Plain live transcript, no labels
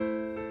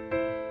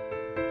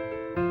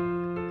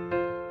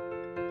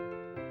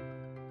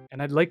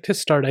And I'd like to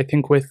start, I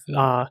think, with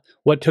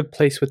what took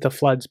place with the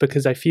floods,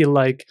 because I feel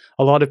like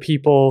a lot of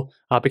people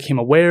became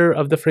aware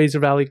of the Fraser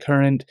Valley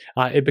current.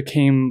 It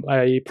became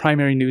a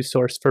primary news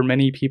source for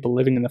many people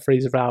living in the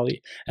Fraser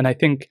Valley. And I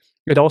think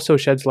it also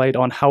sheds light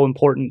on how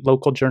important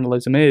local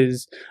journalism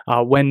is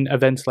when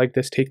events like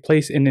this take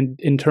place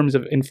in terms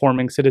of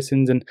informing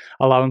citizens and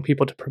allowing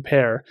people to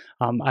prepare.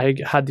 I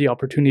had the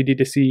opportunity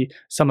to see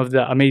some of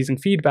the amazing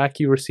feedback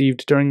you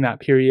received during that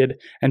period,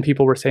 and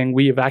people were saying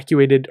we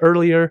evacuated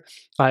earlier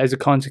as a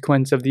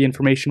consequence of the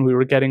information we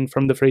were getting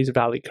from the Fraser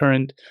Valley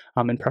Current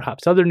and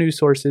perhaps other news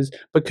sources.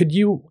 But could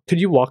you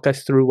walk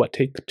us through what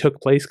took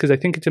place? Because I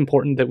think it's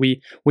important that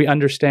we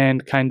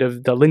understand kind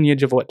of the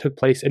lineage of what took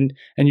place and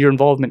your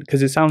involvement,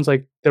 because it sounds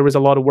like there was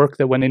a lot of work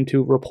that went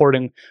into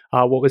reporting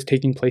what was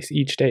taking place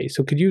each day.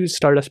 So could you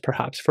start us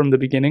perhaps from the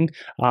beginning,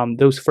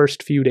 those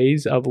first few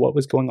days of what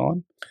was going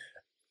on?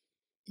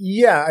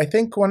 Yeah, I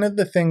think one of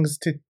the things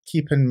to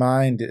keep in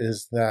mind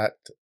is that,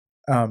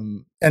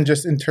 and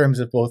just in terms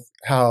of both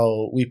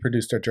how we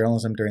produced our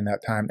journalism during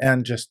that time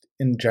and just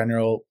in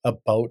general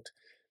about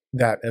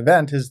that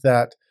event, is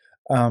that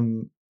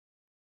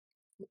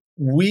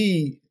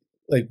we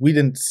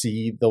didn't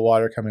see the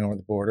water coming over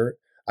the border.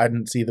 I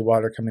didn't see the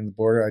water coming over the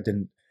border. I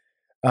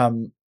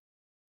didn't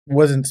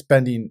wasn't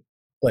spending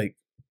like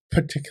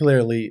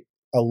particularly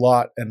a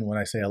lot, and when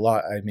I say a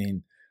lot, I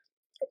mean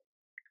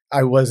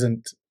I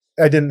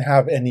didn't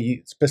have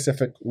any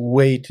specific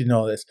way to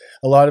know this.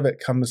 A lot of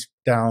it comes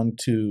down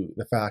to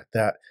the fact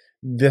that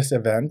this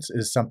event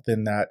is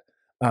something that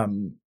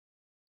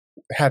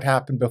had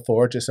happened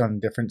before, just on a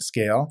different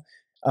scale,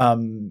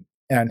 and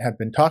had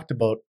been talked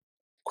about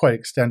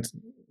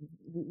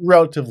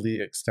relatively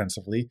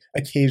extensively,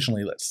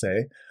 occasionally, let's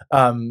say,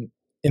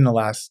 in the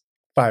last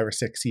 5 or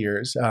 6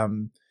 years,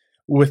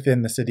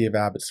 within the city of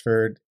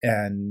Abbotsford,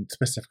 and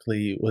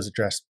specifically was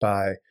addressed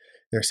by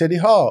their city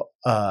hall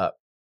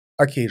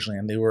occasionally,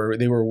 and they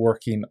were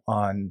working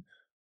on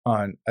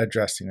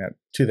addressing it.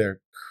 To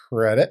their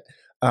credit,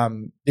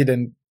 they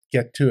didn't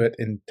get to it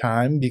in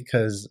time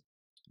because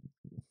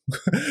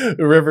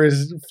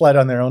rivers fled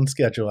on their own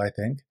schedule, I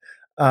think.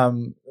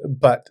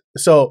 But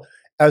so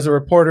as a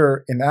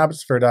reporter in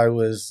Abbotsford, I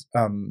was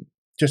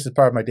just as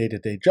part of my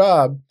day-to-day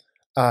job,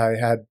 I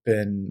had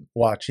been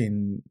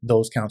watching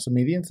those council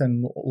meetings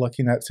and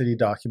looking at city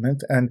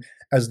documents, and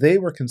as they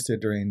were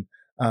considering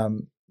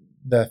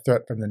the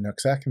threat from the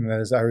Nooksack, and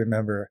as I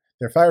remember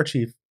their fire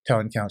chief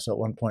telling council at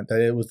one point that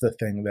it was the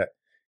thing that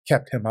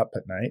kept him up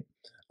at night.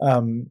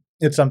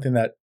 It's something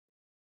that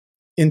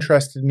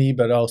interested me,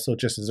 but also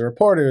just as a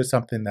reporter is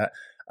something that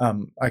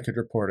I could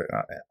report it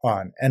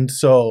on. And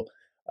so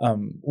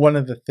one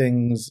of the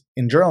things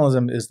in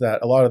journalism is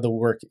that a lot of the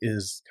work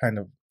is kind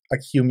of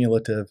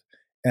accumulative,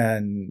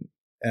 and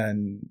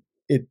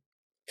it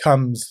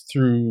comes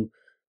through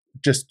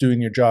just doing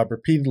your job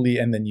repeatedly,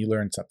 and then you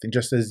learn something.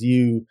 Just as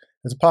you,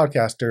 as a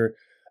podcaster,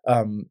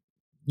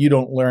 you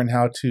don't learn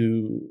how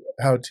to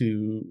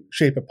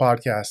shape a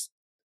podcast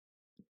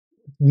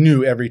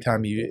new every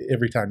time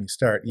you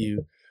start.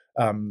 You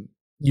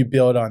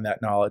build on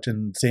that knowledge,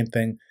 and same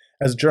thing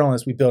as a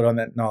journalist, we build on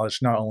that knowledge,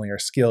 not only our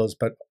skills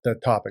but the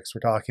topics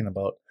we're talking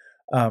about.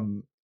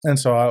 And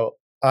so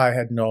I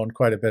had known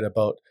quite a bit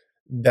about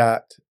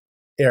that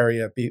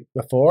area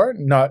before,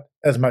 not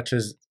as much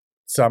as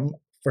some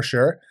for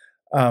sure,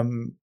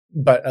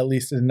 but at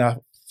least enough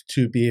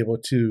to be able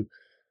to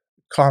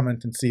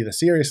comment and see the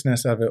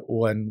seriousness of it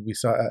when we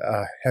saw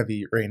a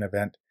heavy rain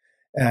event.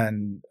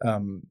 And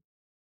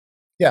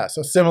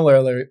so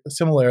similarly,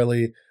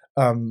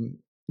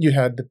 you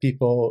had the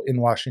people in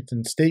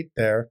Washington State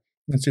there,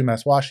 in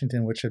Sumas,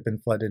 Washington, which had been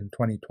flooded in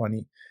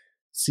 2020,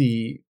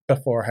 see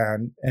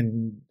beforehand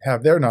and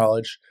have their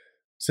knowledge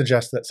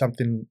suggest that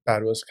something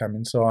bad was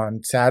coming. So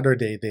on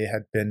Saturday, they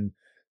had been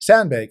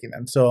sandbagging.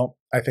 And so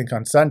I think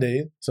on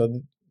Sunday,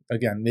 so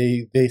again,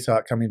 they saw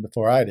it coming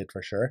before I did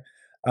for sure,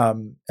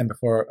 and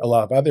before a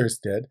lot of others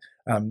did.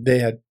 They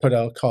had put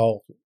out a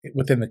call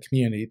within the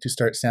community to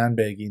start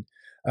sandbagging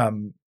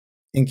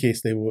in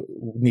case they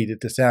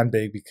needed to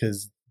sandbag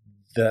because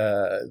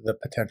the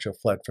potential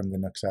flood from the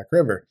Nooksack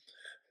River.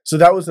 So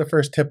that was the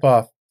first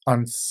tip-off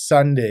on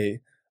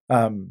Sunday,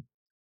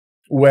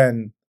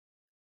 when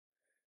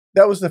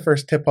that was the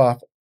first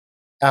tip-off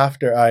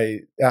after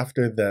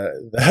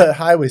the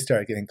highway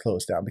started getting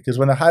closed down, because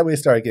when the highway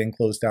started getting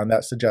closed down,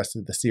 that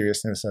suggested the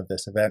seriousness of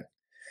this event.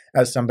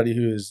 As somebody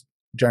who is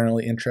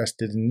generally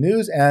interested in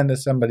news, and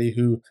as somebody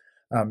who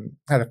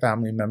had a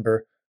family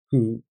member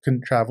who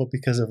couldn't travel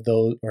because of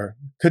those, or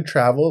could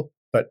travel,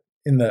 but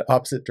in the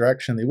opposite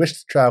direction they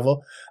wished to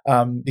travel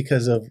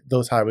because of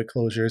those highway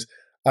closures,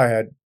 I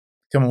had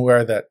become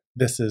aware that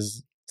this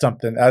is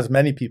something, as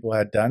many people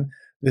had done,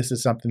 this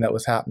is something that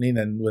was happening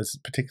and was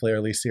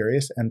particularly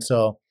serious. And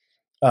so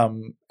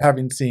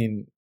having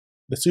seen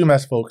the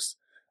Sumas folks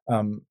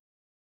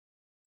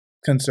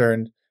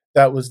concerned,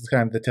 that was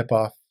kind of the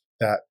tip-off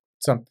that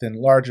something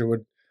larger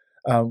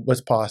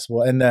was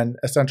possible. And then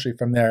essentially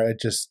from there,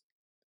 it just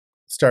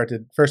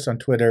started first on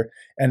Twitter,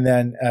 and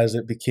then as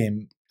it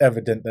became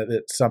evident that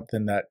it's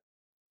something that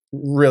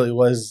really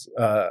was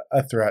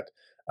a threat,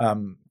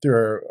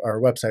 through our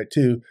website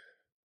too,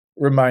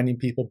 reminding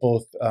people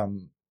both,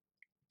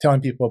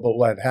 telling people about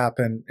what had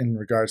happened in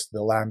regards to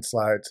the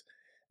landslides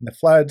and the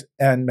floods,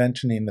 and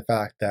mentioning the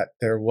fact that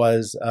there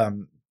was,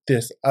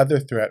 this other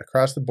threat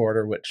across the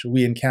border, which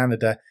we in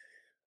Canada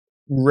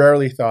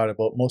rarely thought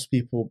about. Most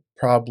people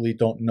probably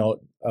don't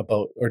know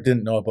about or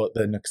didn't know about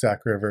the Nooksack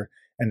River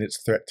and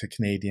its threat to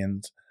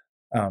Canadians.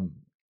 Um,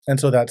 and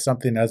so that's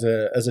something, as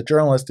a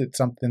journalist, it's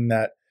something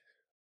that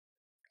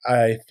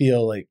I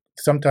feel like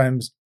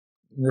sometimes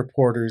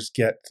reporters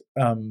get,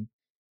 we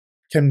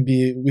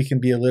can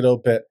be a little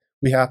bit,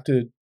 we have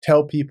to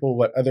tell people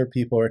what other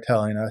people are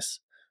telling us.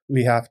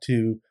 We have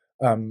to,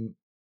 um,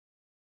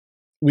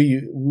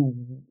 we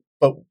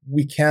but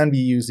we can be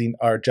using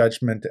our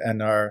judgment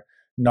and our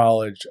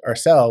knowledge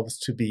ourselves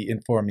to be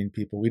informing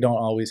people. We don't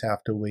always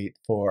have to wait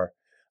for,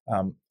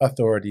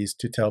 authorities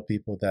to tell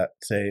people that,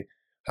 say,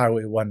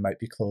 Highway 1 might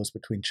be closed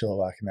between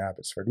Chilliwack and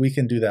Abbotsford. We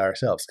can do that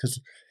ourselves, because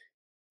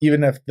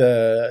even if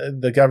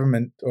the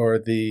government or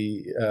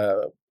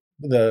the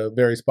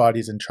various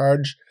bodies in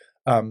charge,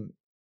 um,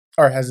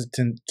 are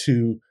hesitant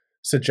to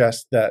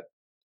suggest that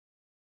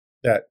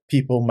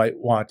people might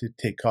want to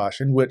take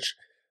caution, which,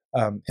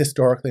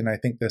 historically, and I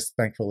think this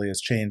thankfully has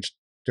changed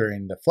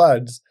during the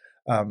floods,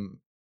 um,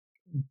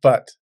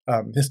 but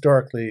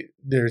historically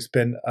there's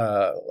been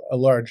a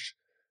large,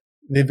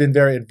 they've been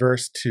very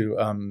adverse to,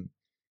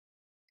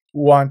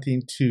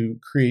 wanting to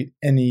create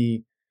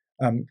any,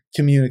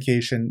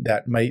 communication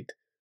that might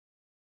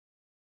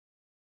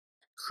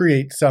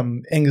create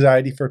some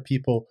anxiety for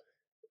people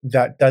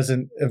that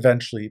doesn't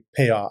eventually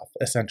pay off,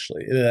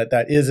 essentially,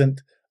 that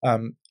isn't,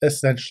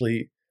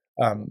 essentially,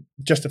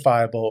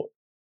 justifiable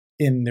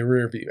in the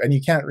rear view. And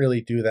you can't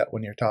really do that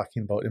when you're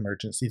talking about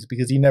emergencies,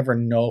 because you never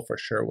know for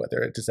sure whether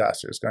a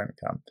disaster is going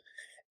to come.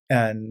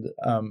 And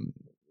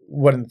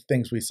one of the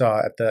things we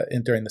saw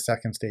during the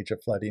second stage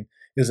of flooding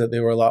is that they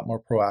were a lot more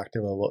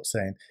proactive about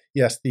saying,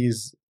 yes,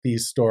 these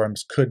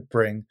storms could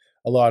bring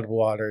a lot of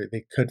water,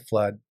 they could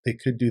flood, they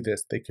could do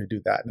this, they could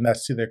do that, and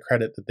that's to their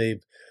credit that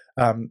they've,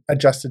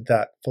 adjusted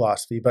that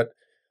philosophy. But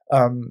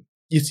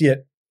you see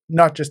it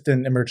not just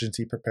in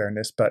emergency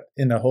preparedness, but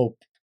in a whole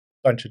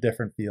bunch of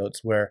different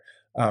fields where,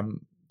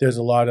 there's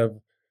a lot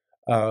of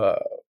uh,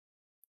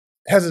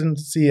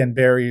 hesitancy and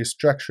barriers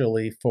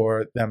structurally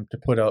for them to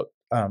put out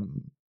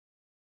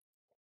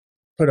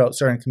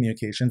certain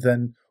communications.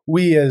 And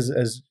we,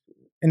 as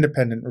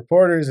independent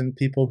reporters and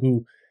people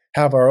who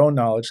have our own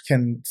knowledge,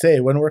 can say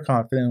when we're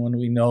confident, when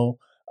we know,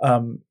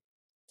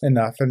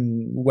 enough,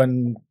 and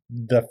when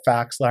the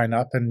facts line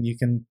up and you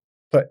can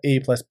put A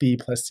plus B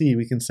plus C,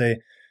 we can say,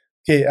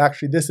 okay,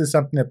 actually, this is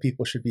something that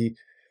people should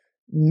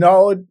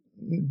know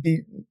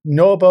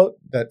know about,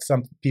 that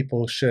some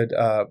people should,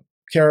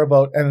 care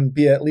about, and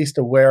be at least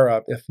aware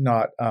of, if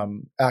not,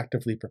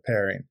 actively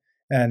preparing.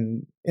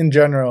 And in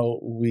general,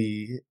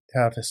 we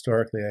have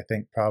historically, I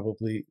think,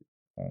 probably,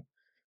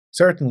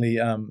 certainly,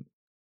 and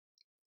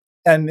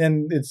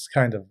it's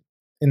kind of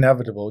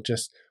inevitable.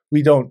 Just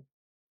we don't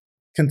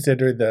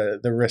consider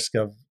the risk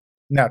of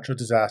natural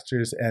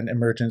disasters and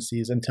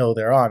emergencies until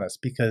they're on us,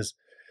 because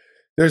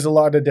there's a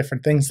lot of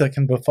different things that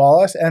can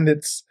befall us, and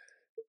it's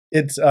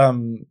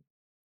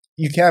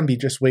you can be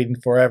just waiting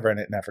forever and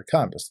it never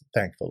comes,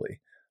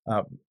 thankfully.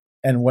 Um,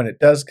 and when it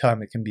does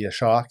come, it can be a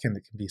shock, and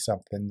it can be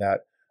something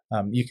that,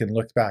 you can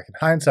look back in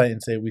hindsight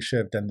and say, we should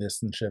have done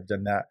this and should have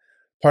done that.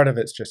 Part of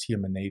it's just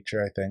human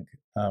nature, I think.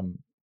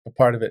 But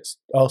part of it's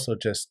also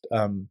just,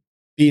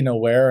 being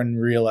aware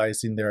and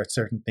realizing there are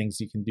certain things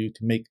you can do to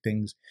make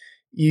things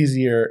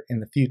easier in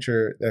the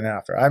future than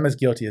after. I'm as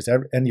guilty as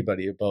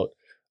anybody about,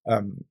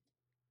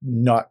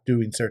 not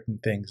doing certain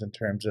things in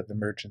terms of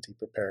emergency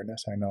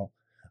preparedness. I know,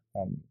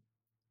 um,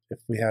 if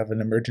we have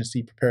an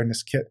emergency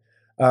preparedness kit,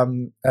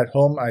 at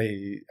home,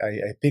 I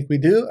think we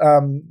do,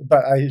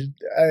 but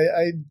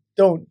I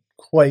don't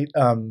quite.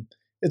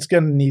 It's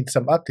going to need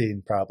some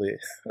updating probably.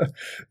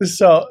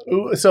 So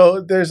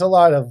there's a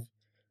lot of,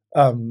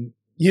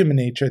 human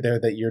nature there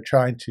that you're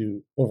trying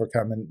to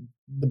overcome, and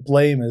the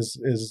blame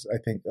is I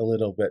think a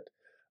little bit,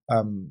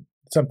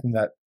 something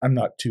that I'm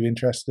not too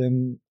interested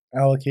in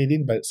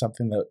allocating, but it's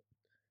something that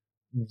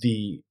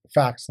the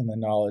facts and the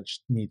knowledge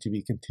need to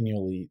be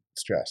continually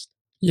stressed.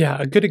 Yeah,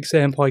 a good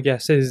example, I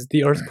guess, is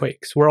the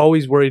earthquakes. We're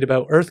always worried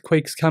about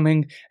earthquakes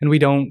coming, and we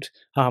don't.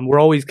 We're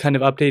always kind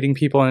of updating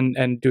people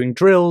and doing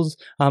drills,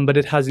 but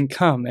it hasn't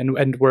come, and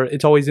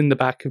it's always in the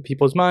back of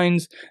people's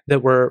minds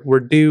that we're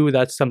due.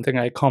 That's something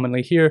I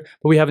commonly hear,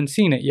 but we haven't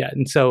seen it yet.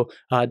 And so,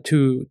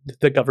 to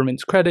the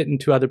government's credit and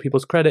to other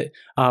people's credit,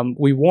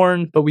 we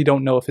warn, but we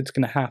don't know if it's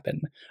going to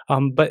happen.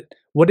 But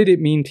what did it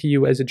mean to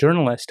you as a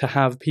journalist to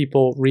have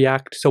people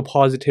react so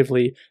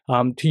positively,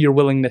 to your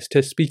willingness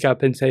to speak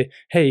up and say,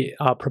 hey,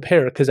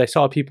 prepare? Because I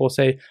saw people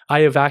say, I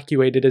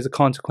evacuated as a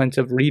consequence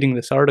of reading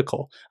this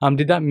article.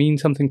 Did that mean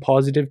something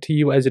positive to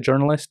you as a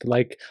journalist?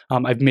 Like,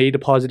 I've made a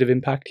positive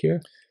impact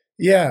here?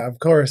 Yeah, of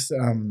course.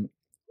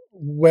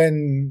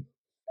 When,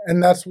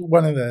 and that's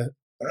one of the,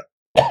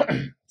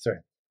 sorry,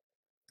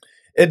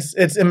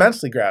 it's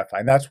immensely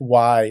gratifying. That's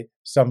why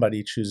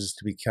somebody chooses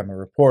to become a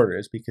reporter,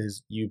 is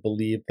because you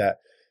believe that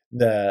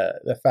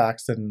the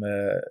facts and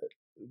the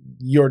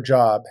your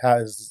job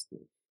has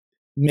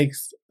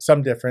makes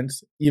some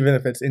difference, even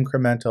if it's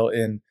incremental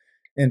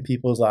in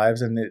people's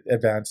lives, and it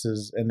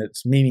advances and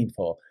it's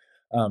meaningful.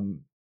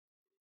 Um,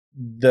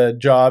 the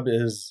job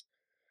is,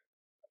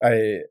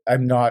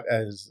 I'm not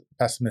as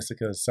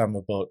pessimistic as some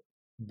about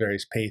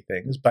various pay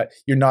things, but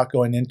you're not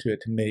going into it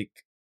to make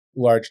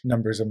large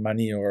numbers of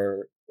money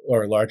or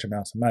large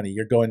amounts of money.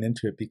 You're going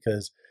into it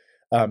because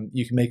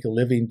you can make a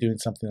living doing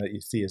something that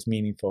you see as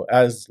meaningful,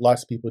 as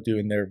lots of people do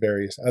in their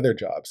various other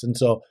jobs. And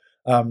so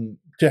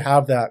to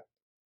have that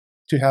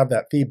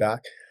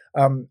feedback,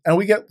 and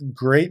we get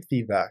great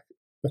feedback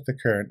with the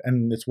current,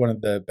 and it's one of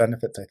the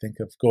benefits I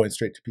think of going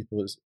straight to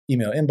people's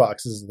email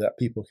inboxes, is that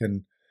people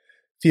can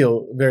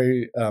feel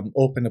very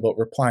open about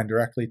replying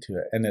directly to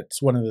it. And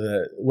it's one of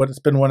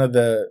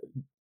the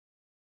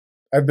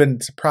I've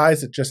been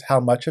surprised at just how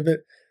much of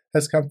it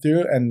has come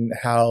through, and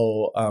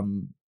how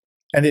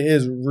and it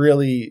is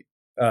really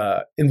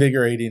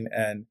invigorating,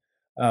 and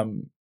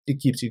it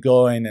keeps you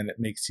going, and it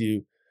makes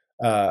you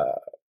uh,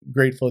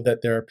 grateful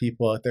that there are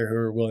people out there who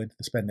are willing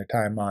to spend their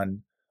time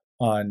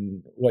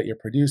on what you're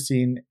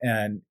producing,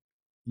 and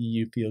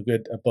you feel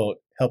good about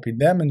helping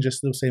them in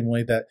just the same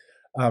way that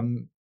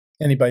um,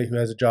 anybody who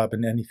has a job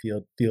in any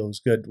field feels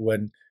good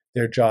when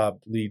their job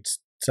leads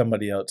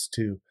somebody else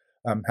to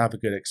have a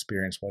good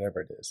experience,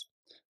 whatever it is.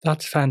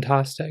 That's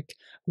fantastic.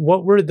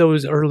 What were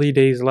those early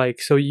days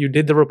like? So you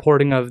did the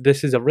reporting of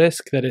this is a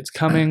risk that it's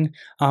coming.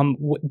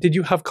 Did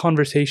you have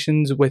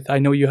conversations with? I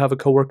know you have a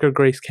coworker,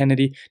 Grace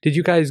Kennedy. Did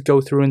you guys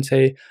go through and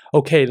say,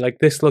 okay, like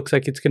this looks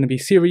like it's going to be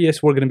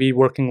serious. We're going to be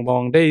working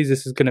long days.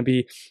 This is going to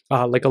be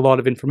like a lot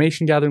of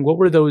information gathering. What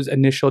were those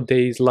initial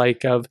days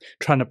like of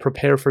trying to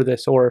prepare for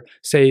this, or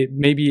say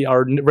maybe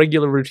our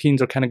regular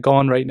routines are kind of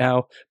gone right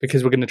now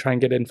because we're going to try and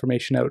get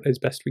information out as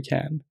best we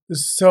can?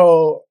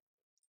 So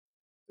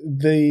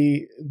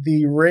the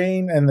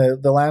rain and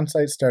the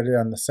landslide started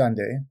on the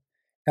Sunday,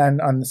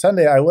 and on the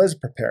Sunday I was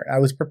preparing. I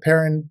was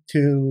preparing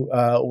to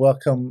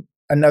welcome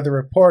another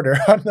reporter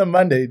on the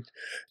Monday.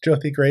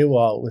 Jyoti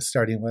Graywall was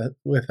starting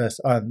with us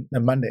on the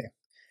Monday,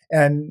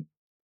 and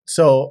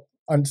so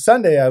on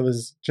Sunday I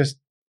was just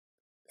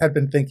had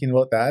been thinking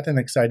about that and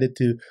excited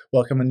to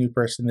welcome a new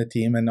person to the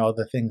team and all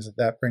the things that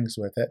that brings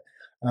with it,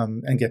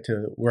 and get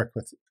to work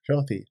with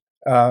Jyoti.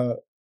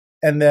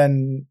 And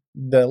then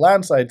the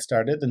landslide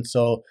started, and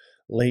so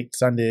late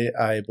Sunday,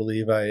 I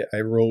believe I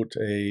wrote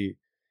a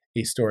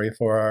story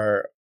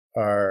for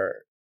our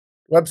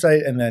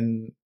website, and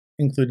then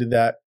included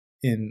that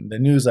in the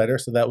newsletter.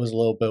 So that was a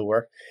little bit of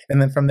work,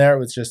 and then from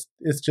there it's just,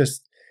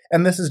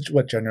 and this is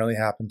what generally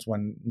happens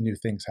when new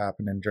things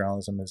happen in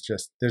journalism, is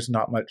just there's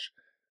not much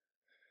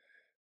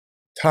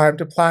time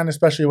to plan,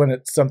 especially when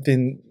it's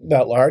something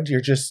that large. You're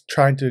just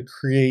trying to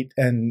create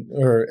and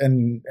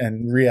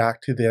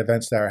react to the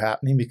events that are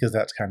happening, because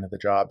that's kind of the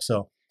job.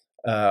 So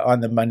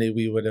on the Monday,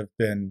 we would have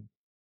been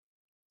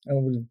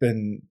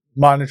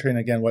monitoring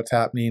again what's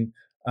happening,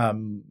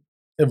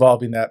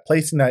 evolving that,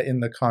 placing that in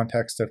the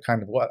context of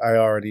kind of what I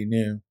already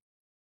knew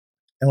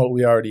and what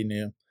we already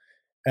knew,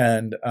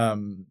 and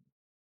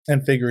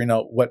figuring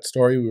out what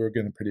story we were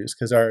going to produce,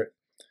 because our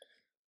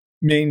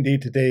main day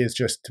to day is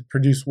just to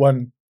produce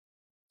one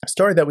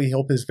story that we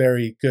hope is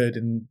very good,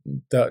 and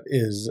that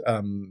is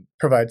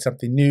provides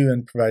something new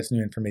and provides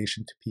new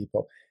information to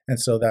people. And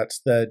so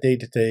that's the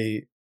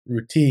day-to-day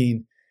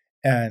routine.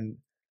 And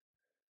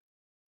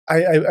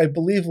I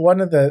believe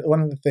one of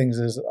the things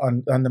is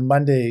on the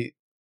Monday,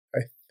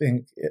 I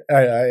think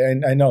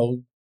I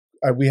know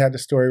we had a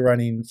story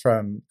running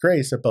from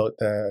Grace about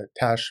the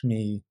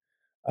Tashmi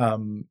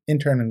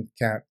intern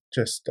camp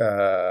just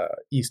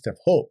east of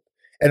Hope,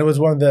 and it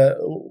was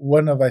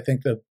one of I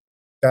think the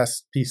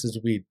best pieces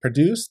we'd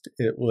produced.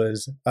 It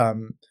was uh,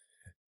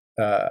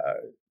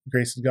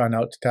 Grace had gone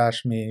out to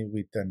Tashmi.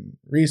 We'd done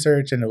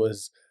research, and it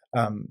was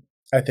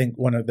I think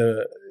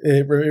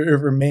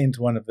it remains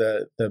one of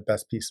the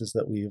best pieces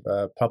that we've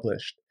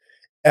published,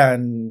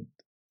 and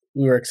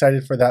we were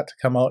excited for that to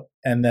come out.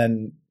 And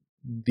then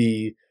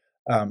the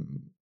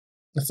um,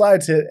 the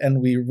slides hit,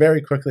 and we very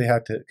quickly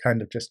had to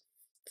kind of just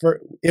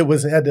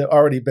had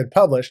already been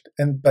published,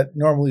 and but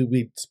normally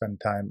we'd spend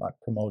time on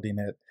promoting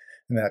it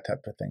and that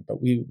type of thing.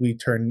 But we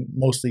turned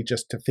mostly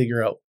just to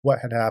figure out what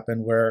had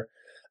happened, where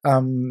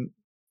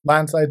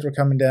landslides were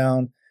coming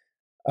down,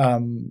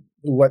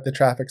 what the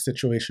traffic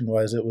situation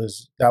was.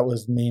 That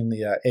was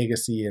mainly a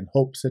Agassiz and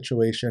Hope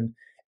situation,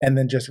 and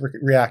then just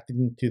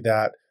reacting to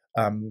that,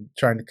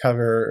 trying to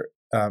cover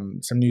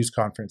some news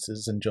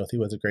conferences, and Jyoti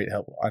was a great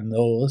help on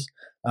those,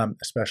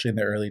 especially in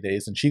the early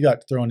days. And she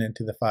got thrown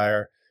into the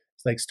fire.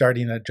 It's like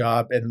starting a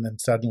job, and then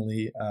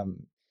suddenly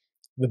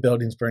the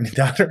building's burning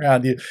down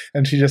around you,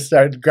 and she just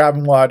started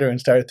grabbing water and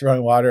started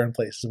throwing water in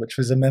places, which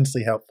was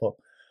immensely helpful.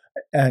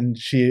 And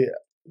she,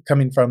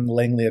 coming from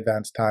Langley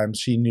Advanced Times,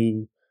 she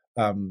knew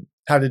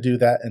how to do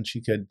that, and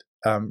she could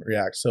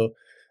react. So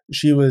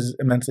she was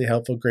immensely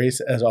helpful. Grace,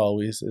 as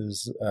always,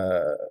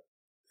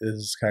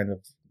 is kind of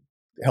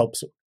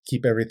helps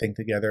keep everything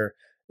together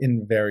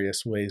in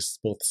various ways,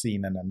 both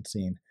seen and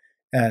unseen.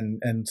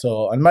 And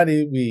so on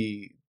Monday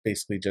we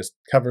basically just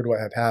covered what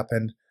had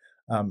happened,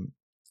 and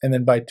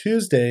then by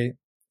Tuesday,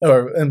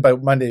 and by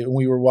Monday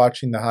we were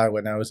watching the highway,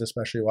 and I was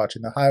especially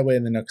watching the highway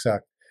and the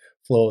Nooksack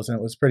flows, and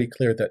it was pretty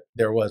clear that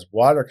there was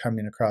water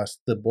coming across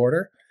the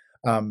border.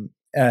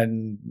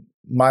 And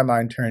my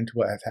mind turned to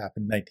what had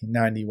happened in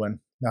 1990 when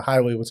the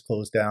highway was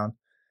closed down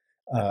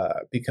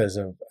because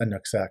of a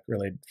Nooksack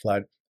related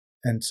flood.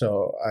 And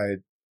so I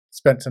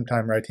spent some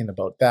time writing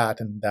about that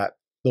and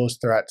those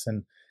threats,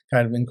 and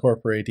kind of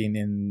incorporating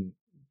in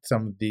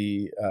some of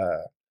the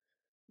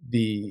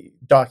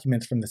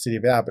documents from the city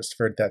of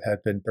Abbotsford that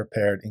had been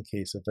prepared in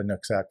case of a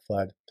Nooksack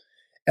flood,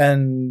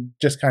 and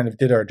just kind of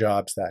did our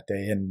jobs that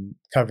day and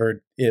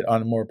covered it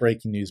on a more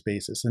breaking news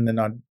basis. And then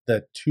on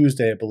the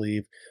Tuesday, I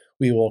believe,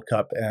 we woke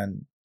up,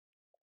 and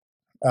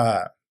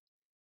the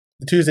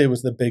Tuesday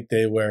was the big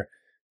day where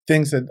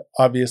things had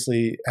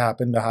obviously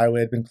happened. The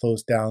highway had been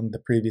closed down the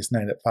previous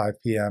night at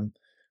 5 p.m.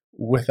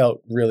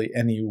 without really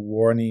any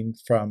warning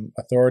from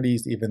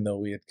authorities, even though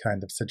we had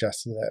kind of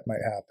suggested that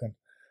might happen.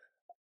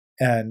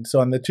 And so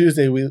on the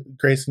Tuesday,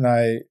 Grace and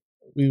I,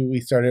 we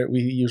started. We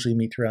usually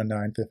meet around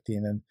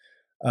 9:15,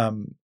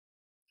 and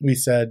we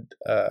said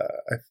I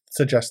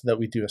suggested that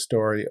we do a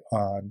story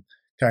on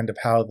kind of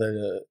how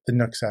the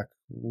Nooksack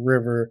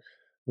River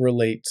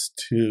relates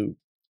to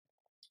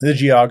the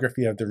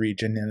geography of the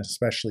region, and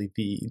especially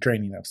the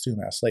draining of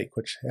Sumas Lake,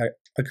 which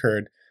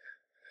occurred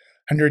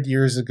 100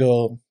 years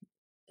ago,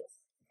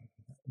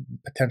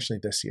 potentially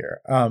this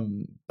year,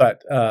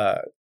 but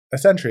a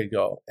century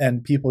ago.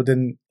 And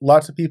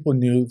lots of people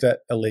knew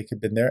that a lake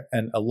had been there,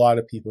 and a lot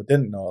of people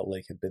didn't know a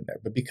lake had been there.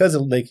 But because a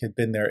lake had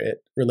been there,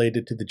 it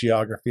related to the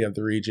geography of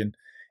the region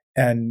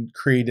and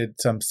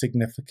created some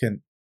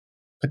significant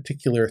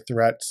particular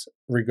threats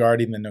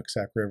regarding the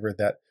Nooksack River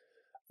that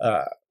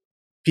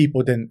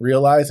people didn't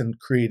realize, and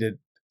created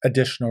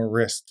additional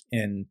risk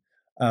in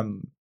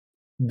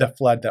the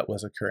flood that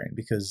was occurring.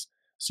 Because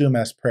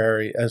Sumas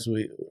Prairie, as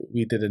we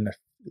did in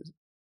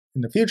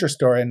the future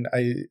story, and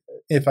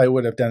if I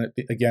would have done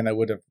it again, I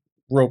would have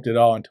roped it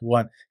all into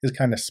one, is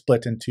kind of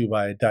split in two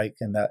by a dike,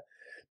 and that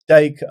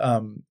dike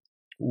and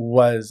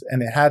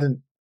it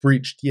hadn't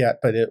breached yet,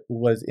 but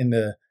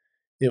the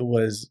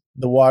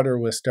water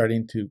was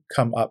starting to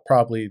come up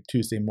probably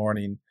Tuesday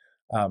morning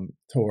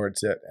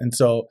towards it. And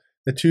so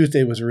the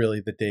Tuesday was really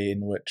the day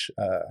in which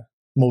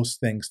most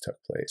things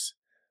took place.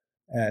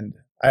 And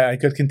I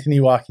could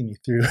continue walking you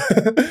through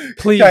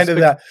Please, kind of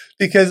that,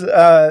 because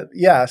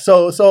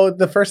so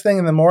the first thing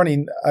in the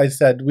morning I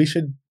said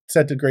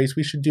to Grace,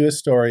 we should do a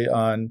story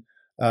on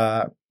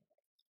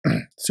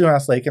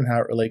Sumas Lake and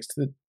how it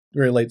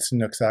relates to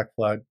Nooksack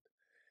flood,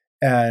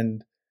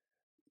 and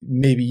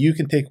maybe you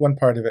can take one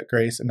part of it,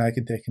 Grace, and I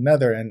can take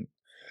another. And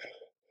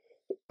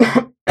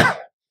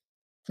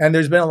and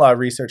there's been a lot of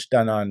research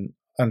done on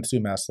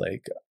Sumas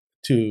Lake,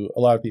 to a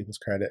lot of people's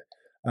credit,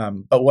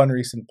 but one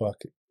recent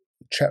book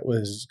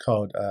was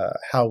called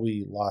How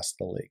We Lost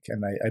the Lake,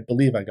 and I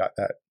believe I got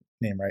that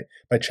name right,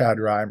 by Chad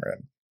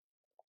Reimer.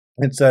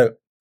 And so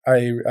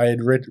I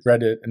had read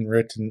it and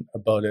written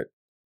about it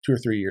 2 or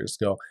 3 years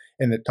ago,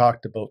 and it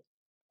talked about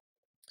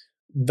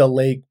the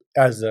lake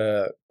as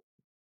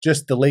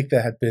just the lake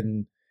that had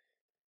been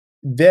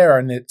there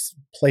and its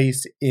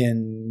place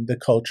in the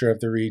culture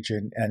of the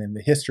region and in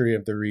the history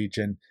of the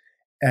region.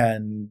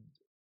 And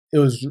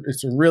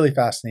it's a really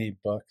fascinating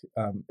book.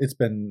 It's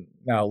been,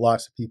 now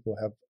lots of people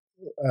have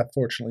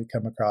fortunately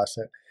come across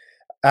it,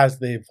 as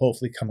they've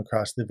hopefully come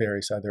across the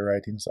various other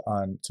writings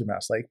on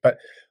Sumas Lake. But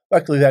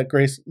luckily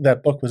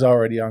that book was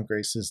already on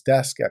Grace's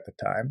desk at the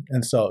time.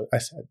 And so I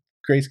said,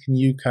 Grace, can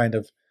you kind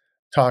of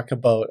talk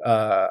about,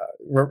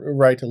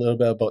 write a little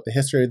bit about the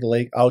history of the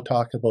lake? I'll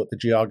talk about the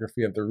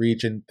geography of the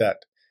region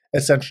that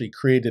essentially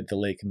created the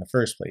lake in the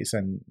first place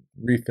and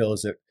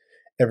refills it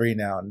every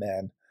now and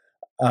then.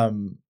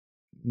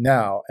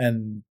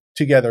 And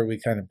together we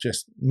kind of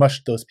just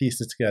mushed those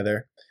pieces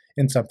together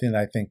in something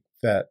that I think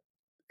that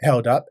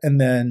held up. And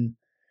then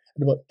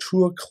at about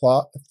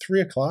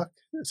 3 o'clock,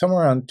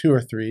 somewhere around 2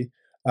 or 3,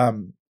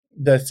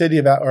 the city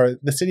of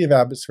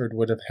Abbotsford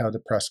would have held a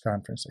press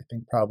conference, I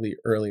think probably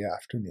early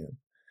afternoon.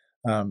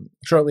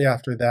 Shortly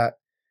after that,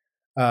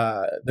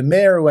 the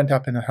mayor went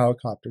up in a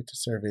helicopter to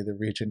survey the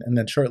region. And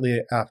then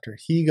shortly after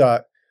he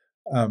got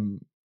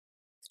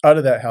out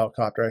of that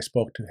helicopter, I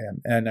spoke to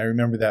him. And I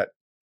remember that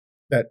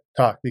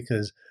talk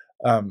because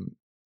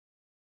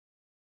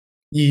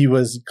he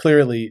was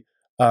clearly,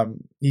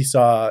 he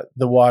saw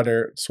the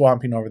water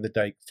swamping over the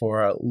dike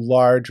for a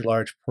large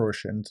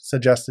portion,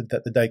 suggested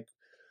that the dike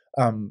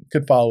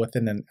could fall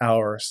within an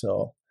hour or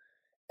so.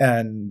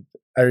 And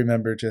I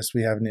remember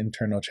we have an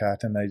internal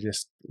chat, and I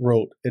just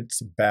wrote,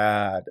 "It's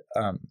bad,"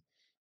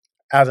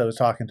 as I was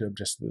talking to him,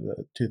 just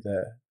to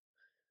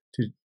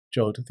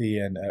Jody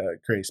and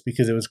Grace,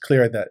 because it was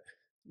clear that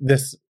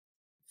this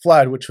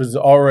flood, which was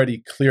already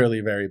clearly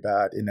very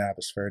bad in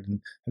Abbotsford,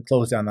 and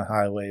closed down the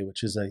highway,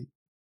 which is a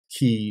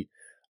key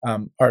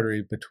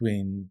artery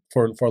between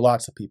for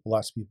lots of people.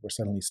 Lots of people were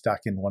suddenly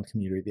stuck in one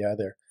community or the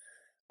other.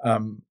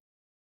 Um,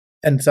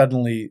 and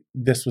suddenly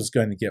this was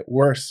going to get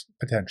worse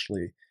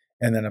potentially.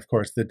 And then, of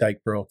course, the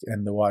dike broke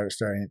and the water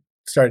started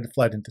to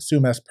flood into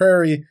Sumas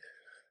Prairie,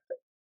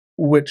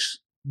 which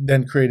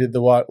then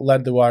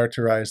led the water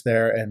to rise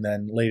there. And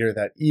then later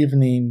that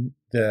evening,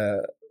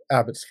 the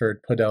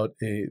Abbotsford put out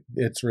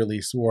its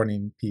release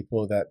warning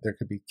people that there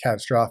could be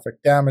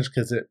catastrophic damage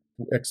because it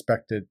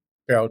expected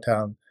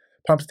Barrowtown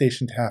pump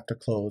station to have to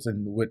close,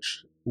 and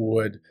which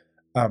would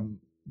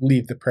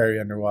leave the prairie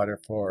underwater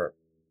for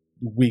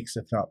weeks,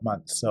 if not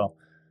months.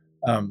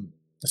 Um,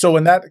 so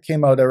when that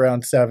came out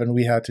around 7,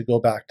 we had to go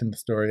back to the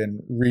story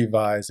and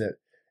revise it,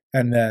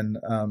 and then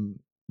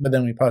but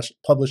then we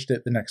published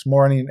it the next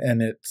morning,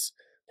 and it's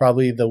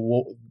probably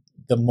the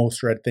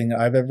most read thing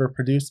I've ever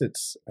produced. It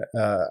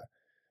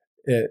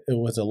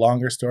was a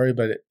longer story,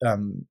 but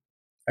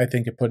I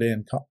think it put it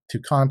into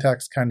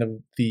context, kind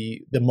of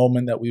the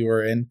moment that we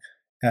were in,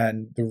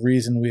 and the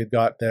reason we had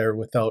got there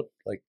without,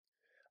 like,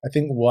 I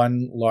think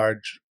one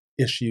large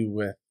issue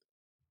with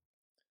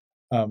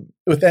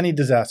any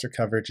disaster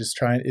coverage is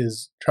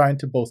trying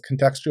to both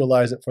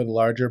contextualize it for the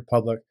larger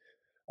public,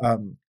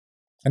 um,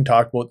 and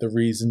talk about the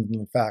reasons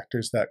and the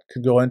factors that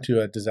could go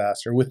into a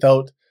disaster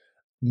without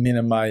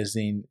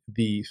minimizing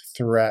the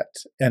threat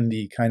and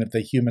the kind of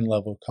the human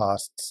level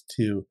costs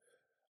to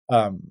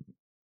um,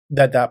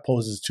 that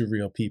poses to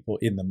real people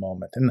in the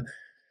moment. And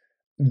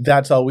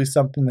that's always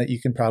something that you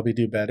can probably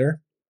do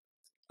better.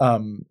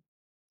 Um,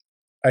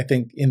 I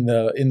think in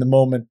the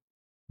moment,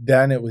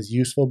 then it was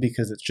useful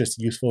because it's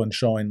just useful in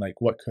showing like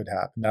what could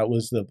happen. That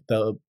was the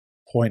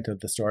point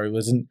of the story. It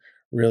wasn't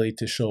really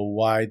to show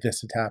why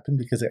this had happened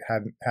because it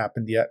hadn't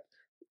happened yet,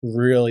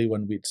 really,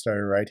 when we'd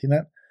started writing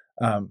it.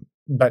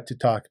 But to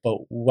talk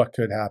about what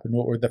could happen,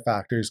 what were the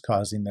factors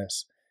causing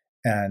this,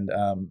 and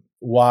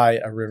why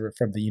a river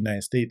from the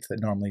United States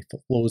that normally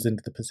flows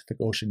into the Pacific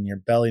Ocean near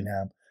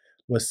Bellingham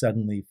was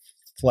suddenly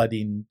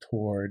flooding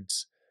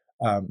towards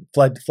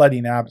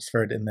flooding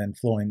Abbotsford and then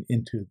flowing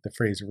into the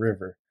Fraser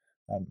River.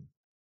 Um,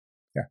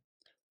 yeah.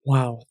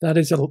 Wow,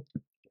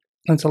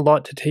 that's a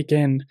lot to take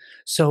in.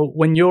 So,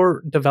 when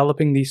you're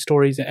developing these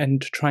stories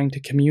and trying to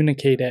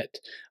communicate it,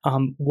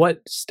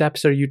 what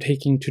steps are you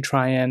taking to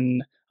try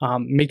and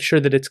make sure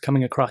that it's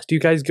coming across? Do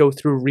you guys go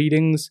through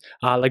readings,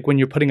 like when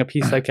you're putting a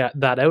piece like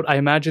that out? I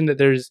imagine that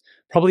there's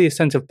probably a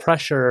sense of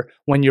pressure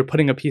when you're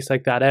putting a piece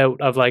like that out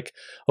of like,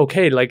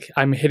 okay, like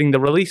I'm hitting the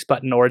release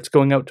button or it's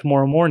going out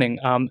tomorrow morning.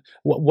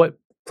 What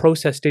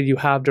process did you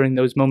have during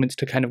those moments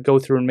to kind of go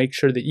through and make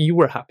sure that you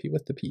were happy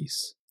with the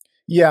piece?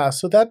 Yeah,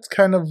 so that's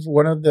kind of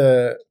one of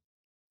the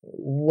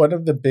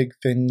big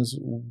things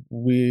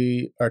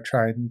we are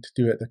trying to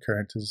do at the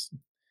Current is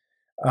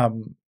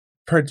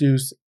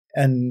produce,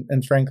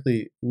 and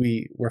frankly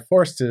we were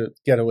forced to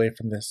get away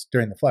from this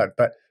during the flood,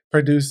 but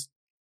produce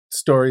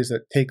stories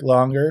that take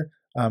longer,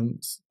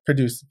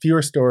 produce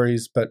fewer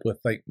stories but with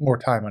like more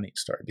time on each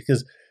story,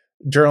 because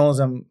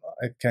journalism,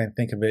 I kind of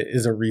think of it,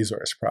 is a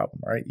resource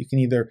problem, right? You can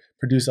either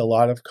produce a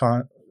lot of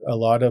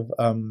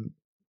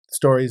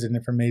stories and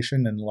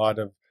information and a lot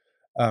of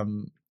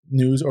um,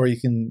 news, or you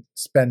can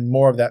spend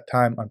more of that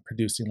time on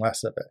producing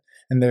less of it.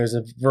 And there's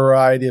a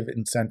variety of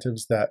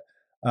incentives that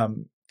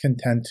can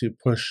tend to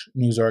push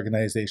news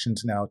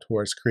organizations now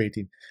towards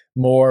creating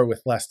more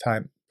with less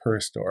time per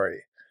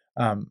story,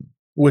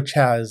 which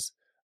has,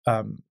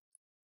 and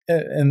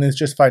there's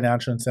just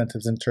financial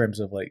incentives in terms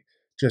of like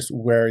just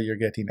where you're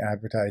getting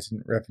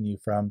advertising revenue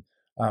from,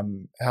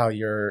 how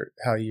you're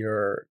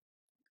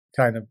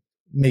kind of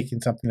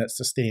making something that's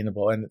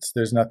sustainable, and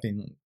there's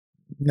nothing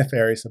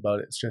nefarious about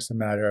it. It's just a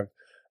matter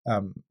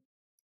of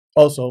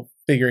also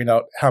figuring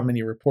out how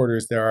many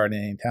reporters there are in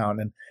any town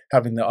and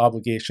having the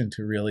obligation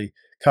to really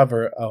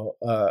cover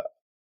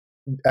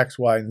X,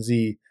 Y, and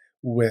Z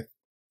with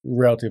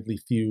relatively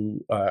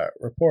few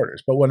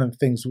reporters. But one of the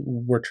things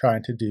we're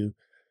trying to do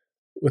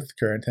with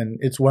Current, and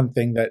it's one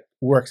thing that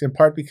works in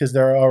part because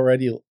there are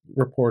already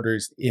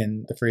reporters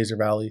in the Fraser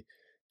Valley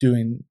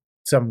doing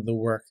some of the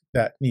work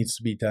that needs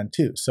to be done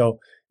too. So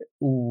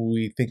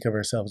we think of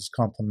ourselves as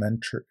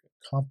complementary,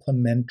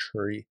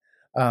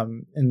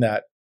 in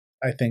that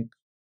I think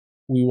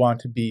we want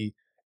to be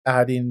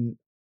adding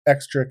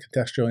extra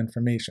contextual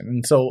information.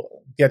 And so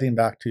getting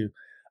back to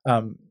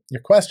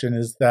your question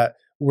is that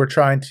we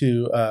try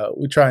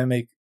and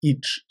make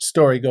each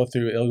story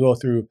it'll go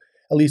through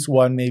at least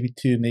one, maybe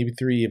two, maybe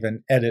three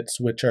even edits,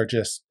 which are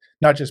just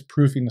not just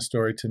proofing the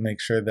story to make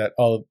sure that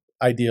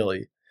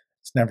ideally,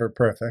 it's never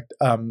perfect,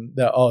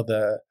 that all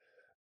the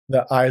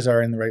I's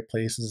are in the right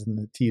places and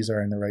the T's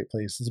are in the right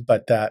places,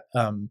 but that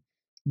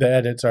the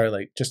edits are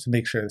like just to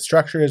make sure the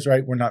structure is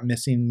right. We're not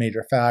missing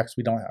major facts.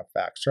 We don't have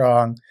facts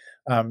wrong.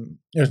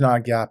 There's not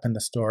a gap in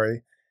the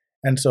story.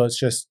 And so it's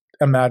just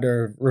a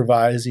matter of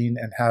revising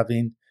and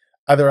having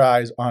other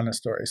eyes on a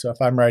story. So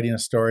if I'm writing a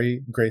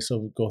story, Grace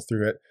will go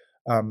through it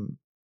and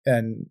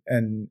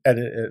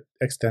edit it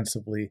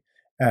extensively,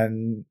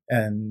 and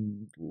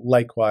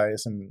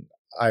likewise, and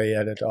I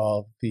edit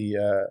all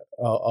the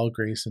all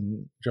Grace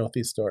and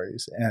Jyothi's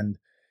stories,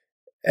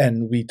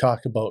 and we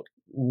talk about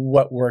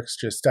what works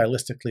just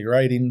stylistically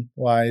writing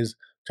wise,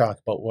 talk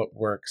about what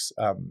works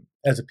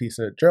as a piece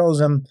of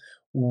journalism,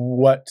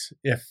 what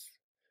if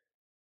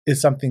is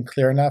something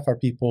clear enough? Are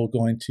people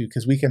going to,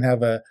 because we can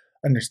have a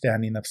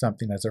understanding of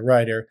something as a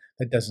writer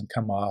that doesn't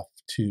come off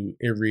to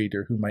a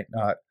reader who might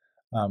not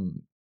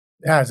um,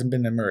 hasn't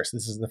been immersed.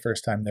 This is the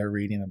first time they're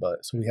reading about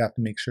it, so we have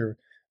to make sure,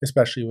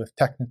 especially with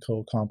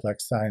technical,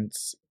 complex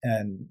science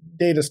and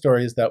data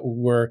stories, that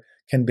we're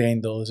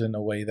conveying those in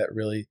a way that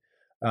really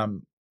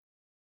um,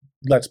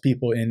 lets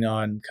people in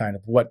on kind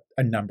of what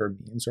a number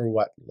means, or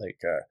what like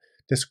a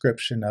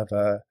description of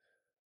a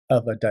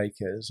dike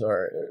is,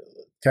 or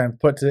kind of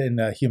puts it in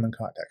a human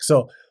context.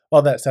 So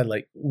all that said,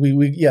 like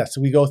we yes,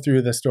 we go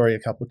through the story a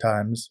couple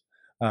times,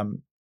 and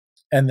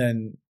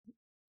then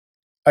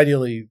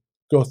ideally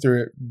go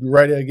through it,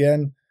 write it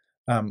again,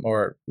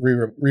 or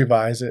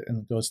revise it,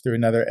 and goes through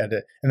another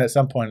edit. And at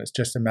some point, it's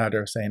just a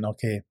matter of saying,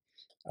 okay,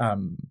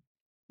 um,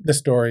 the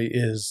story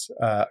is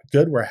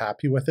good. We're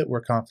happy with it.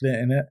 We're confident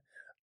in it.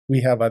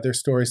 We have other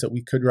stories that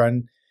we could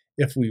run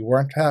if we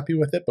weren't happy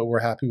with it, but we're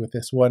happy with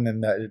this one,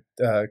 and that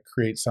it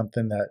creates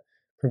something that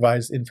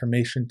provides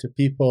information to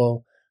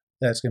people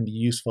that's going to be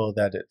useful,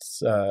 that it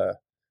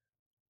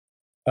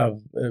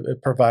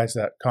provides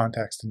that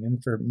context and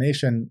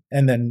information,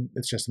 and then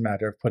it's just a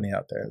matter of putting it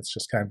out there. It's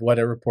just kind of what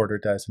a reporter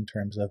does in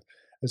terms of,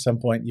 at some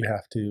point you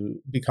have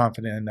to be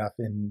confident enough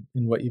in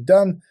what you've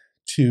done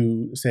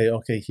to say,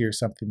 okay, here's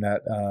something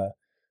that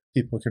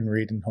people can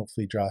read and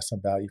hopefully draw some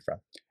value from.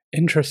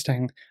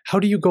 Interesting. How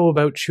do you go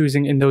about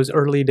choosing in those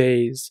early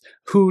days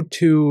who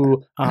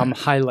to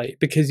highlight?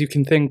 Because you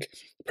can think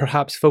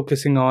perhaps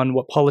focusing on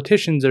what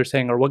politicians are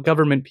saying or what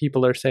government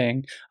people are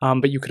saying,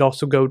 but you could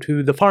also go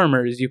to the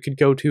farmers. You could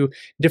go to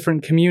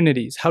different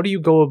communities. How do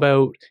you go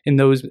about in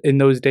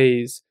those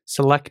days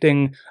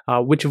selecting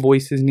which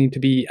voices need to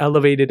be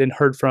elevated and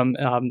heard from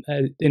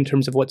in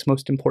terms of what's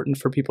most important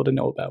for people to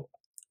know about?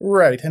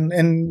 Right,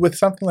 and with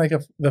something like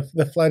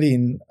the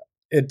flooding,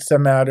 it's a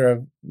matter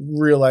of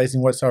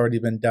realizing what's already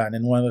been done.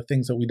 And one of the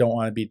things that we don't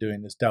want to be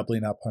doing is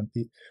doubling up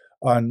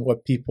on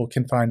what people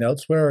can find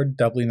elsewhere, or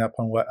doubling up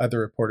on what other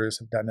reporters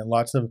have done. And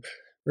lots of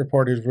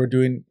reporters were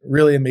doing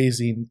really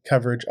amazing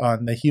coverage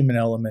on the human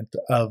element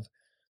of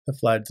the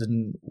floods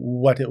and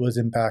what it was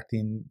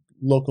impacting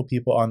local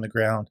people on the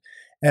ground.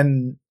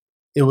 And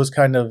it was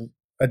kind of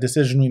a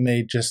decision we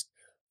made just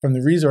from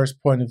the resource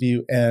point of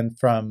view, and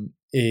from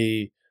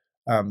a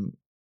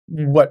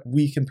what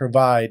we can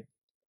provide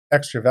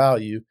extra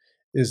value,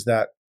 is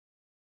that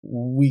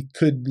we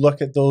could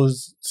look at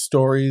those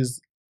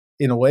stories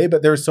in a way,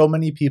 but there are so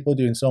many people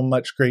doing so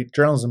much great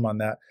journalism on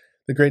that.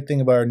 The great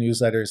thing about our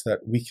newsletter is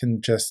that we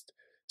can just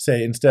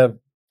say, instead of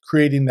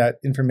creating that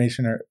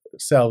information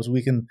ourselves,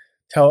 we can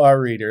tell our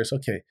readers,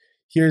 okay,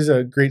 here's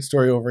a great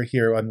story over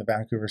here on the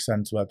Vancouver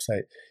Sun's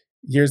website.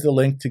 Here's the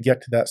link to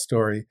get to that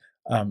story.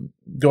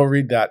 Go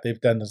read that. They've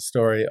done a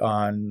story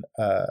on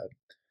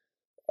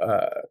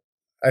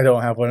I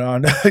don't have one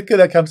on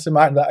that comes to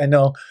mind, but I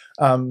know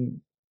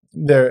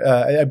there.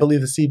 I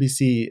believe the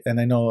CBC, and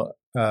I know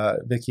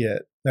Vicky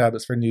at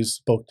Abbotsford News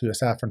spoke to a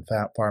saffron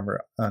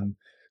farmer on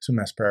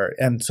Sumas Prairie,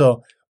 and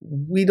so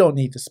we don't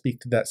need to speak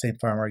to that same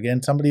farmer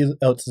again. Somebody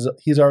else,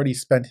 he's already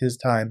spent his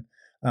time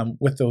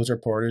with those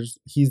reporters.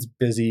 He's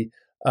busy.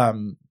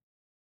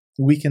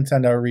 We can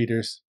send our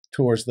readers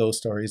towards those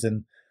stories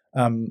and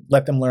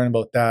let them learn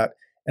about that,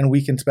 and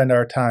we can spend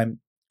our time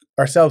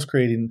ourselves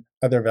creating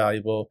other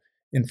valuable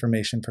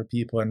information for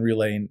people and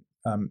relaying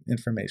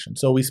information.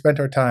 So we spent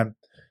our time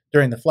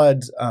during the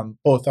floods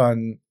both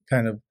on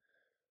kind of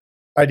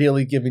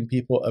ideally giving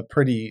people a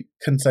pretty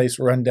concise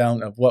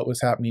rundown of what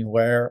was happening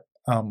where,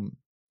 and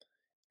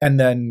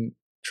then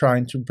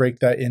trying to break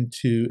that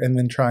into, and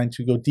then trying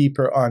to go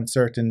deeper on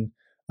certain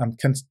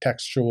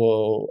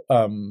contextual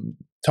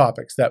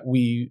topics that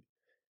we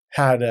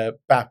had a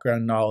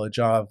background knowledge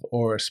of,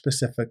 or a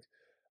specific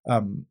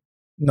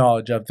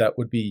knowledge of, that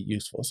would be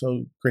useful.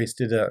 So Grace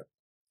did a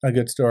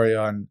good story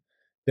on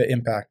the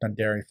impact on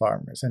dairy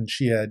farmers, and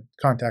she had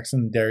contacts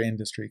in the dairy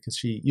industry because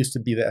she used to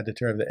be the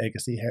editor of the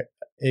Agassiz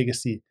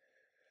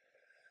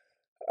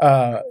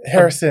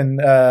Harrison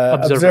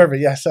Observer.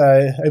 Yes,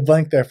 I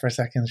blanked there for a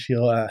second. If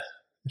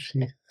she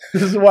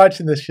is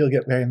watching this, she'll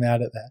get very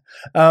mad at that.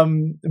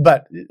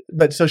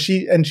 But so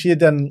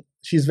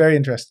she's very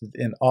interested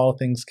in all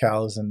things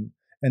cows and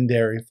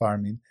dairy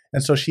farming,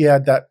 and so she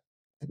had that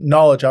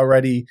knowledge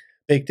already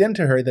baked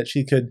into her, that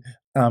she could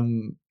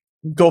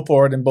go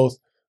forward and both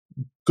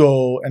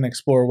go and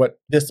explore what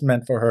this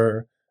meant for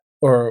her,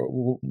 or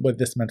what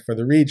this meant for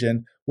the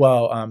region,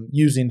 while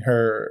using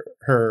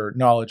her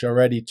knowledge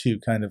already to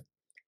kind of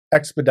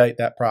expedite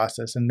that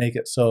process and make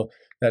it so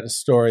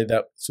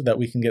that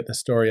we can get the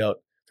story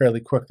out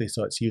fairly quickly,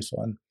 so it's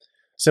useful. And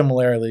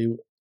similarly,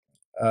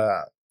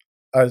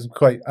 I'm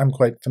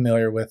quite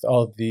familiar with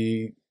all of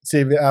the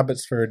City of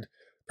Abbotsford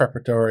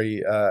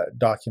preparatory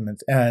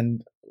documents,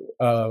 and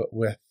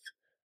with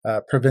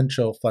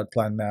provincial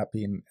floodplain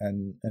mapping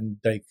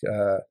and dike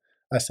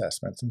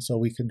assessments, and so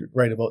we could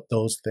write about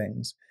those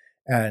things.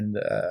 And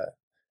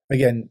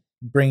again,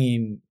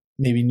 bringing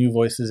maybe new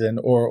voices in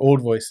or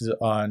old voices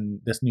on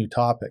this new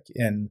topic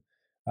in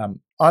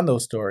on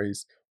those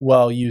stories,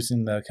 while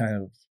using the kind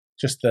of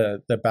just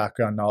the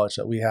background knowledge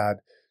that we had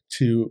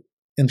to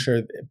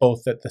ensure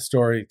both that the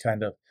story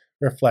kind of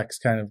reflects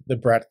kind of the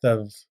breadth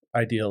of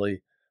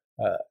ideally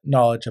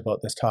knowledge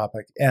about this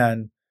topic,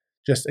 and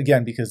just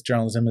again because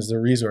journalism is a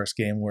resource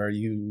game where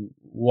you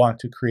want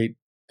to create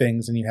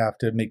things and you have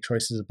to make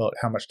choices about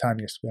how much time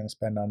you're going to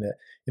spend on it.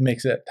 It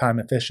makes it time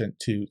efficient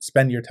to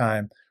spend your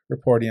time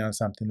reporting on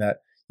something that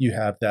you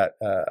have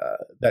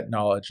that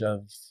knowledge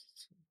of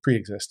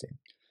pre-existing.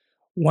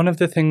 One of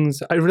the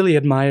things I really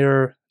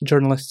admire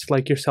journalists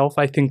like yourself.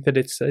 I think that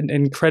it's an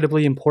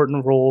incredibly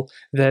important role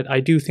that I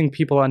do think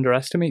people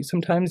underestimate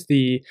sometimes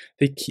the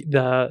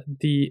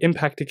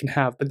impact it can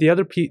have. But the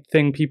other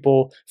thing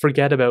people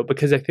forget about,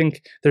 because I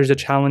think there's a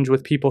challenge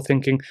with people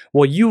thinking,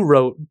 well, you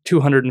wrote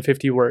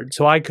 250 words,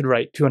 so I could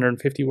write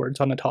 250 words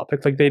on a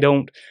topic. Like they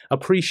don't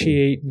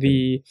appreciate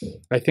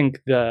I think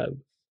the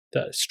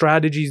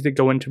strategies that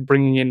go into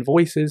bringing in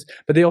voices,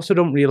 but they also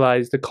don't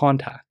realize the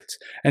contacts.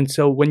 And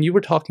so when you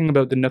were talking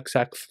about the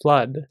Nooksack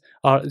the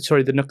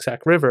Nooksack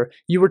River,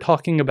 you were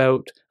talking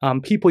about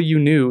people you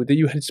knew that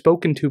you had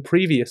spoken to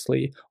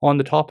previously on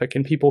the topic,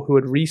 and people who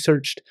had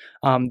researched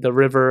the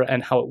river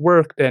and how it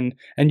worked, and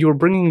you were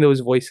bringing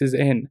those voices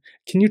in.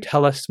 Can you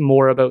tell us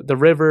more about the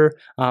river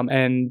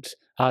and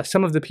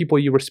some of the people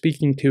you were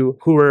speaking to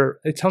who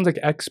were, it sounds like,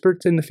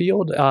 experts in the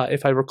field,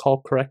 if I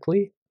recall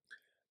correctly?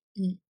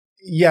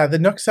 Yeah, the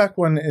Nooksack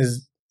one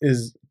is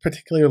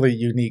particularly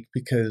unique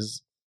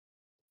because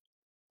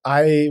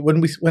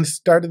when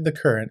started the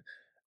current,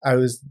 I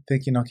was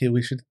thinking, okay,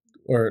 we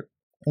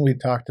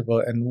talked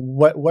about, and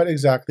what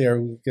exactly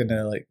are we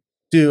gonna like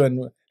do,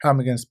 and how am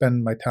I gonna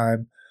spend my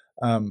time?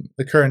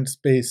 The current's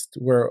based,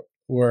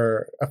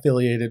 we're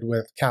affiliated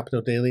with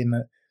Capital Daily and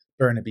the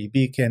Burnaby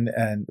Beacon,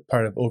 and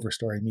part of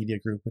Overstory Media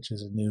Group, which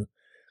is a new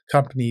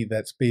company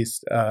that's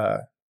based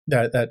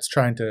that's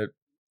trying to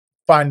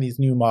find these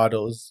new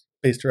models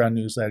based around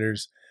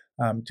newsletters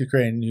to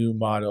create a new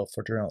model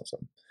for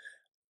journalism,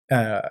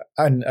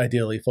 and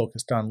ideally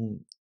focused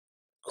on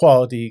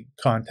quality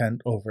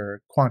content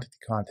over quantity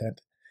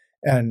content,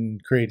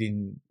 and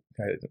creating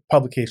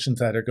publications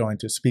that are going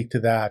to speak to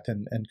that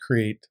and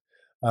create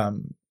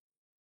and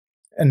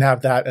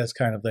have that as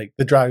kind of like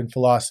the driving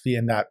philosophy,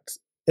 and that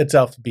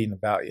itself being a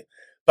value.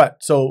 But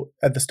so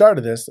at the start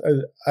of this,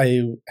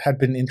 I had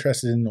been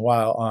interested in a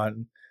while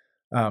on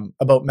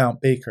about Mount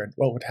Baker and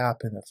what would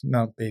happen if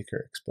Mount Baker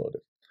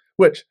exploded,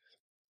 which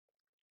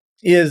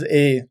is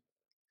a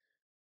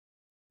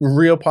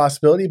real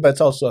possibility, but it's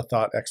also a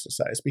thought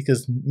exercise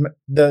because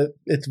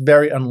it's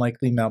very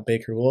unlikely Mount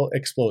Baker will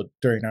explode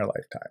during our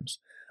lifetimes.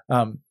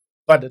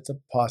 But it's a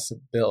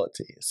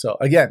possibility. So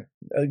again,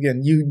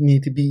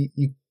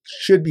 you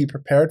should be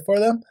prepared for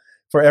them,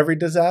 for every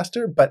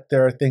disaster, but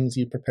there are things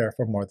you prepare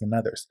for more than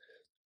others.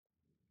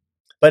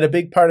 But a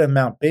big part of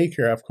Mount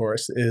Baker, of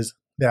course, is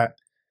that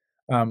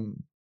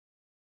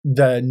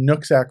the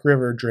Nooksack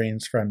River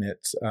drains from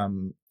its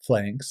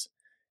flanks,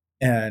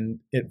 and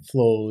it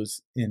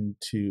flows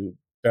into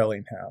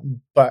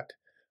Bellingham. But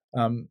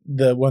one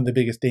of the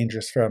biggest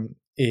dangers from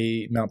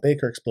a Mount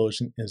Baker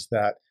explosion is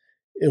that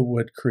it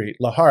would create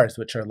lahars,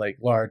 which are like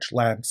large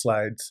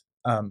landslides,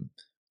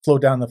 flow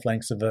down the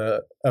flanks of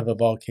a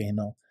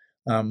volcano,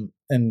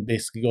 and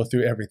basically go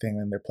through everything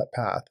in their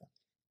path.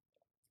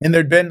 And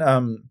there'd been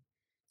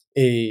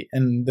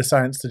and the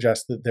science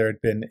suggests that there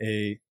had been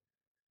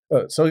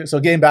so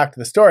getting back to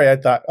the story, I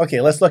thought, okay,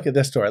 let's look at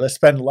this story. Let's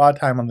spend a lot of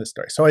time on this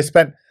story. So I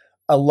spent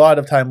a lot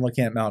of time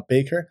looking at Mount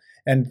Baker,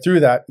 and through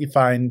that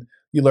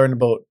you learn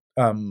about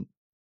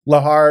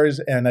lahars,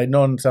 and I'd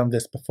known some of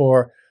this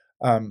before,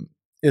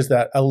 is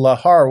that a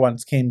lahar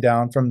once came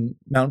down from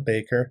Mount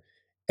Baker,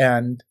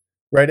 and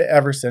right at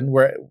Everson,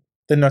 where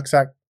the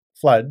Nooksack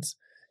floods,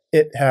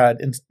 it had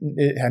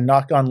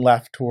not gone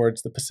left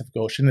towards the Pacific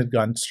Ocean, it had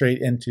gone straight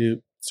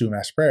into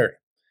Sumas Prairie.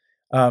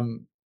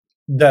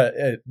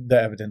 The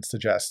evidence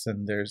suggests,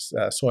 and there's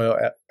soil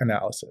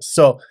analysis.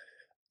 So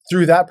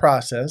through that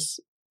process,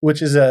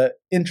 which is a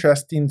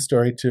interesting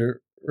story to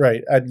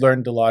write, I'd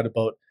learned a lot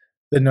about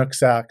the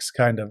Nooksack's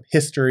kind of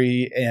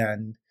history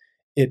and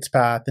its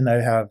path, and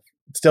I have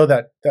still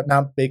that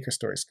Mount Baker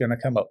story is going to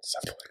come out at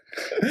some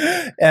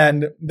point.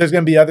 And there's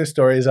going to be other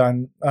stories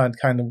on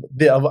kind of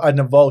an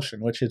avulsion,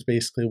 which is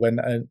basically when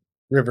a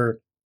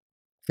river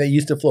that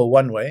used to flow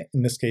one way,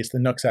 in this case the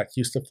Nooksack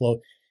used to flow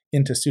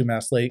into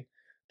Sumas Lake,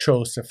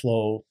 chose to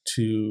flow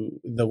to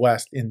the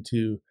west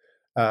into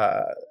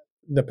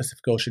the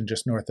Pacific Ocean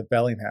just north of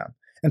Bellingham.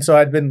 And so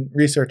I'd been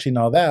researching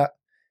all that,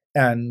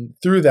 and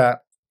through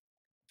that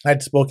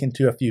I'd spoken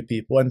to a few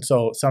people, and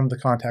so some of the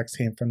contacts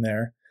came from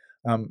there.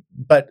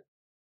 But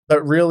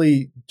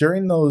really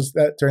during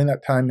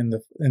that time in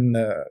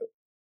the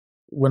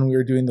when we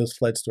were doing those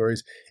flood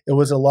stories, there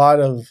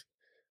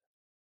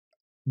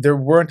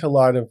weren't a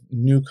lot of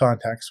new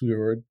contacts we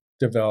were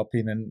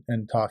developing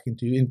and talking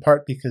to, in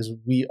part because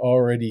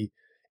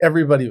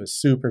everybody was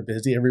super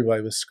busy,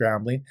 everybody was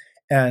scrambling,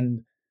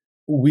 and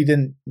we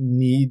didn't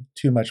need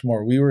too much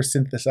more. We were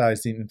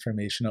synthesizing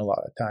information a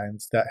lot of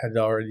times that had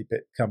already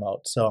come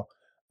out. So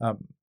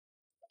um,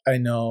 I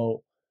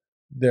know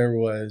there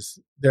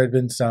had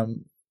been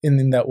some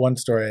in that one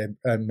story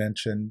I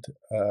mentioned.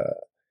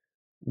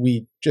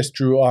 We just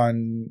drew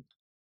on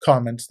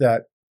comments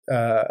that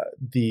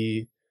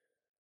the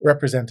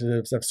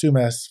representatives of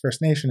Sumas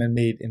First Nation had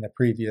made in a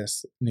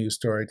previous news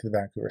story to the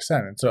Vancouver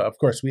Sun. And so, of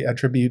course, we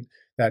attribute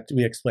that,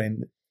 we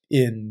explained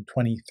in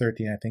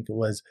 2013, I think it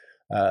was,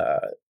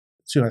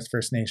 Sumas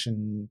First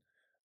Nation,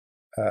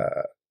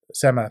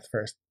 Samath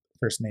First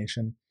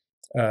Nation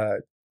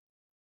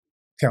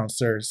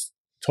counselors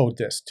told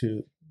this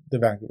to the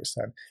Vancouver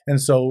Sun.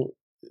 And so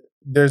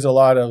there's a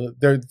lot of,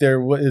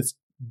 there was,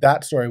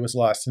 that story was a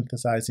lot of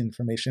synthesized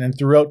information. And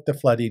throughout the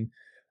flooding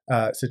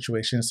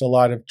situation, it's a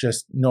lot of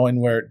just knowing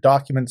where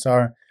documents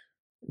are,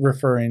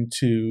 referring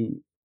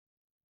to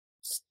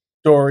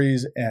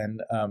stories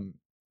and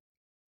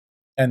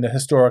the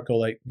historical,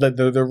 like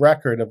the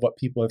record of what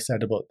people have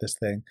said about this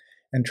thing,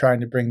 and trying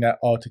to bring that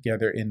all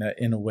together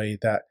in a way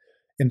that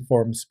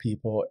informs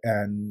people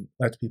and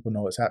lets people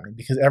know what's happening,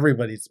 because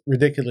everybody's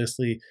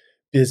ridiculously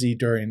busy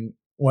during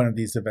one of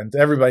these events.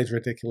 Everybody's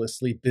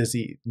ridiculously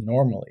busy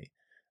normally.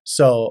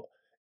 So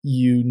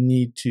you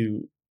need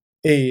to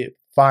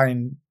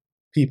find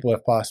people,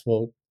 if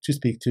possible, to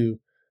speak to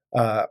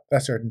a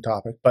certain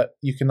topic, but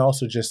you can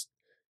also just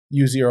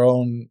use your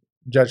own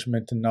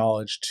judgment and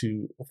knowledge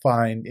to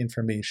find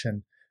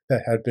information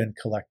that had been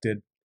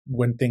collected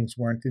when things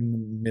weren't in the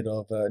middle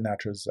of a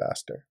natural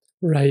disaster.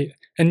 Right.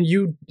 And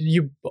you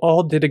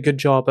all did a good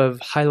job of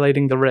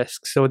highlighting the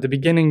risks. So at the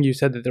beginning, you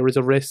said that there was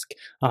a risk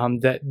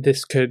that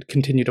this could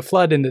continue to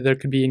flood and that there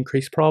could be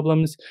increased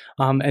problems.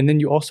 And then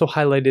you also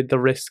highlighted the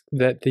risk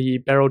that the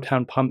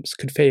Barrowtown pumps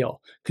could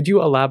fail. Could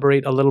you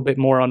elaborate a little bit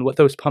more on what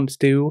those pumps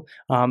do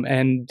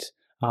and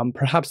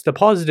perhaps the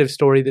positive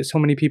story that so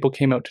many people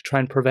came out to try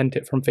and prevent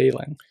it from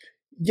failing?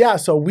 Yeah,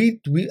 so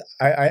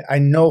I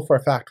know for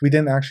a fact we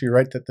didn't actually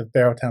write that the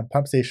Barrowtown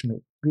pump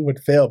station would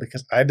fail,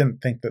 because I didn't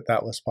think that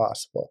that was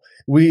possible.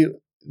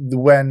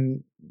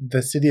 When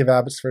the city of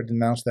Abbotsford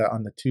announced that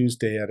on the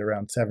Tuesday at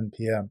around 7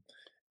 p.m.,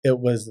 it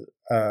was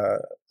a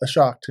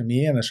shock to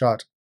me, and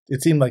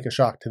it seemed like a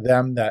shock to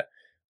them that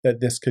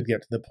this could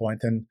get to the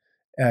point.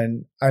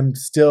 And I'm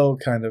still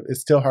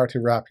it's still hard to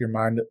wrap your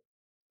mind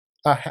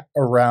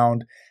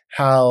around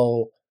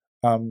how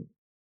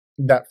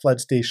that flood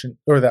station,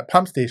 or that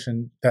pump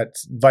station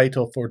that's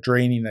vital for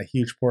draining a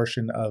huge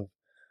portion of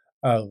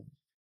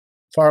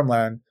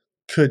farmland,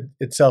 could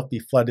itself be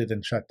flooded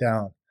and shut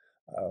down.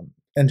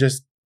 And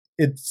just,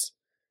 it's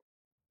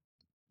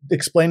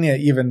explaining it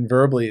even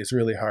verbally is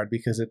really hard,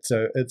 because it's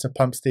a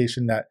pump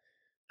station that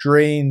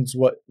drains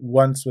what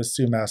once was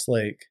Sumas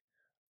Lake.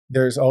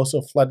 There's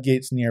also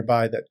floodgates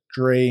nearby that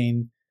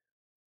drain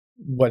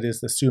what is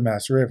the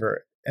Sumas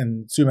River,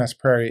 and Sumas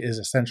Prairie is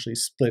essentially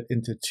split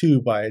into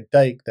two by a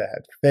dike that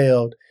had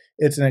failed.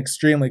 It's an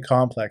extremely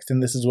complex,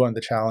 and this is one of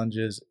the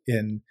challenges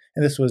and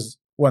this was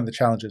one of the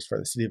challenges for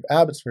the city of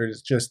Abbotsford,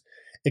 is just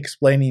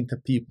explaining to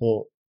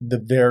people the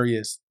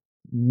various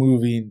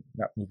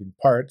not moving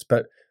parts,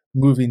 but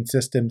moving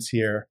systems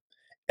here,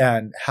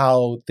 and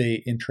how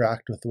they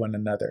interact with one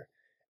another.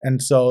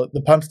 And so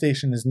the pump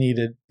station is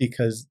needed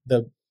because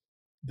the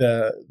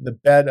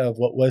bed of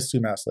what was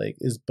Sumas Lake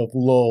is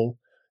below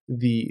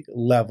the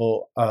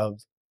level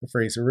of the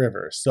Fraser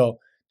River. So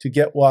to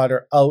get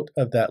water out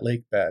of that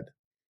lake bed,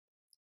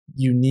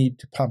 you need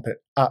to pump it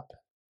up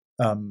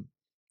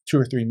 2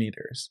 or 3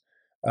 meters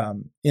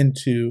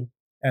into,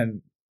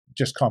 and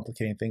just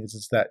complicating things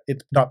is that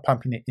it's not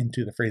pumping it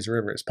into the Fraser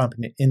River, it's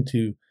pumping it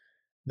into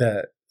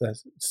the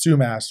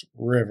Sumas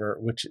River,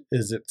 which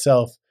is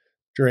itself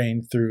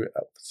drained through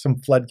some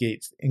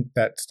floodgates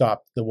that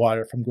stopped the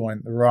water from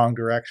going the wrong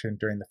direction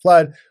during the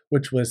flood,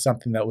 which was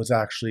something that was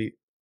actually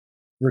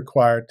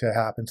required to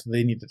happen. So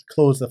they needed to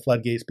close the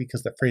floodgates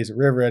because the Fraser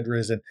River had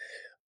risen.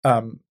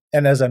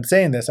 And as I'm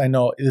saying this, I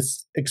know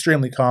it's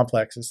extremely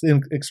complex. It's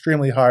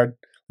extremely hard,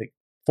 like,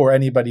 for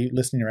anybody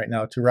listening right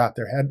now to wrap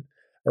their head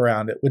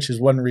around it, which is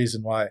one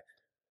reason why,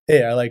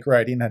 hey, I like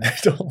writing and I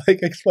don't like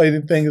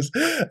explaining things,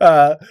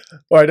 or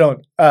I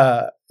don't.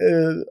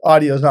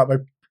 Audio is not my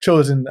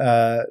chosen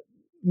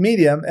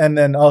medium, and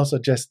then also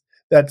just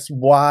that's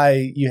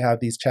why you have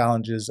these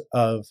challenges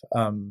of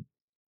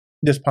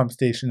this pump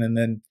station, and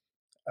then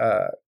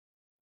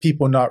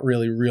people not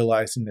really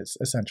realizing its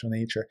essential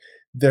nature.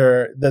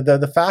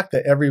 The fact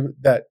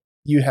that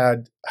you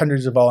had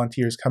hundreds of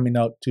volunteers coming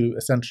out to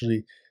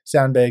essentially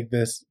sandbag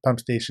this pump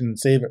station and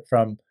save it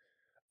from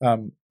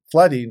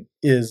flooding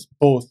is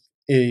both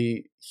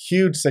a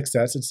huge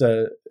success.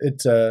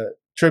 It's a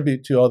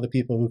tribute to all the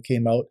people who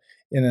came out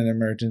in an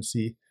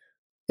emergency.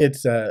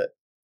 It's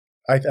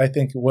I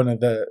think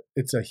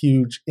it's a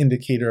huge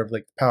indicator of,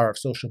 like, the power of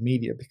social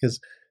media, because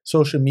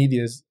social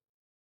media is,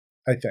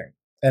 I think,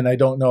 and I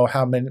don't know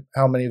how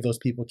many of those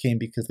people came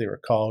because they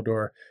were called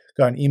or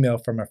got an email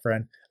from a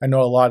friend. I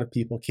know a lot of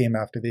people came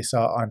after they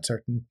saw on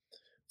certain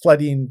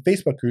flooding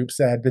Facebook groups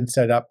that had been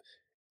set up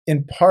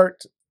in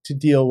part to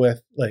deal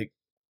with like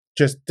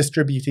just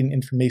distributing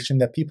information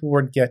that people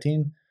weren't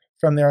getting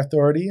from their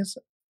authorities,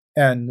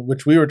 and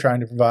which we were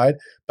trying to provide.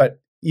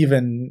 But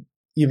even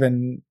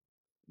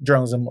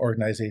journalism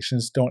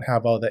organizations don't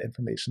have all that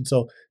information.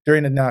 So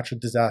during a natural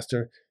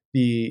disaster,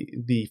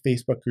 the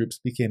Facebook groups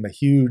became a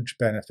huge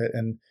benefit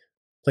and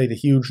played a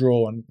huge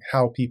role in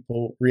how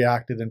people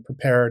reacted and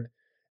prepared,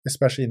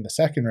 especially in the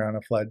second round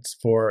of floods,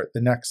 for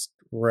the next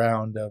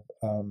round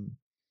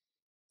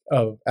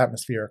of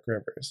atmospheric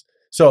rivers.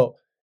 So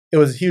it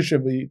was a huge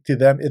tribute to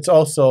them. It's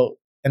also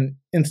an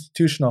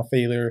institutional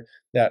failure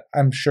that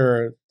I'm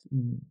sure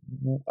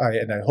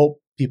I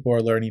hope people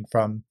are learning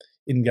from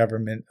in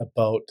government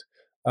about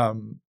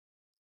um,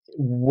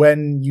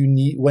 when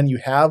you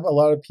have a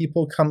lot of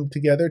people come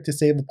together to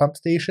save a pump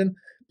station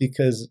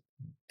because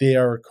they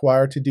are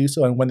required to do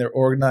so, and when they're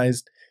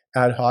organized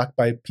ad hoc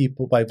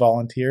by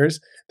volunteers,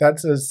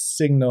 that's a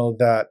signal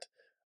that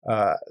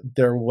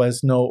there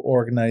was no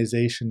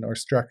organization or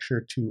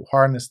structure to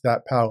harness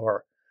that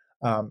power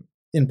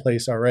in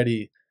place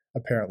already,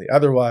 apparently.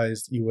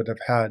 Otherwise, you would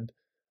have had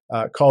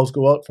calls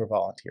go out for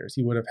volunteers.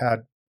 You would have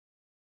had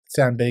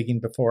sandbagging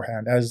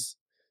beforehand, as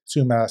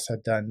Sumas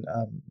had done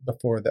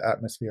before the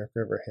atmospheric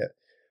river hit.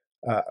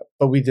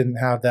 But we didn't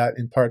have that,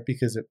 in part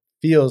because it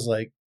feels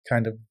like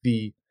kind of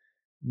the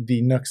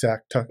Nooksack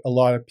took a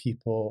lot of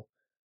people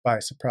by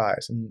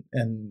surprise,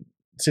 and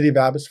City of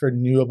Abbotsford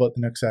knew about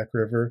the Nooksack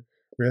River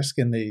risk,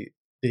 and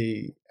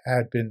they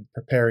had been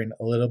preparing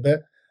a little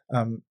bit,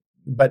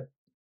 but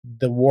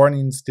the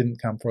warnings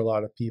didn't come for a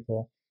lot of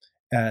people,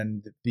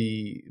 and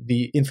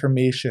the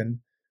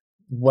information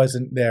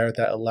wasn't there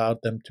that allowed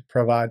them to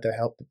provide the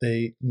help that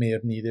they may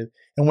have needed.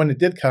 And when it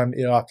did come,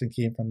 it often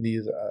came from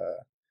these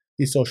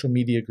social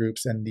media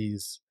groups and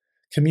these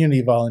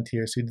community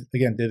volunteers who,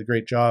 again, did a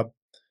great job.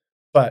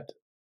 But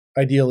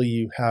ideally,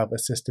 you have a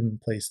system in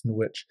place in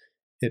which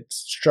it's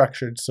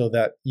structured so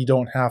that you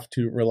don't have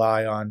to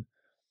rely on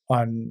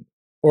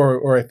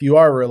or if you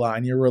are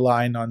relying, you're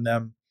relying on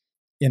them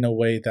in a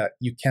way that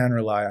you can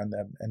rely on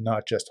them and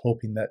not just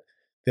hoping that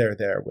they're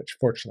there, which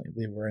fortunately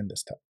we were in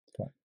this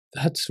point.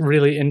 That's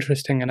really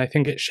interesting, and I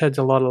think it sheds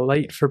a lot of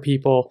light for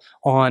people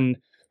on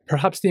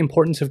perhaps the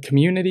importance of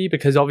community,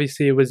 because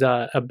obviously it was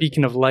a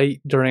beacon of light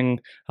during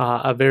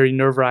a very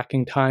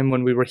nerve-wracking time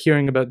when we were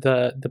hearing about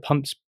the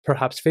pumps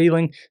perhaps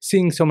failing,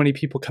 seeing so many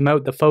people come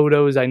out, the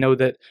photos. I know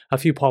that a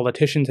few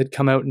politicians had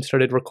come out and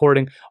started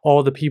recording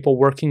all the people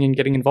working and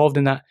getting involved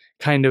in that.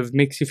 Kind of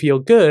makes you feel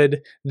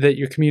good that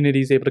your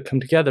community is able to come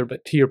together.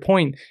 But to your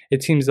point,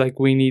 it seems like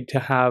we need to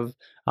have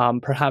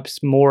perhaps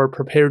more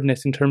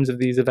preparedness in terms of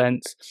these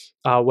events,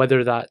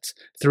 whether that's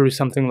through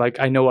something like,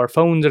 I know our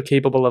phones are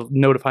capable of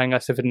notifying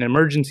us if an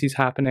emergency is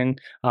happening.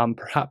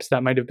 Perhaps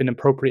that might have been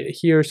appropriate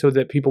here so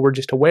that people were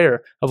just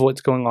aware of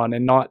what's going on,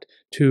 and not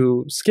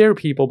to scare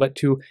people, but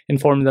to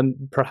inform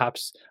them,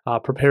 perhaps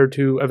prepared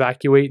to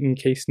evacuate in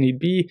case need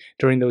be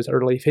during those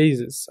early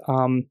phases.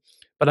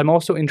 But I'm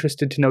also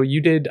interested to know,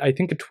 you did, I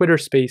think, a Twitter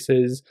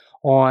Spaces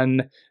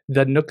on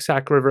the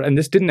Nooksack River, and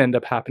this didn't end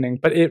up happening,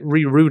 but it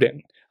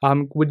rerouting.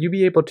 Would you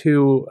be able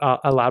to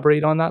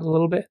elaborate on that a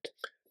little bit?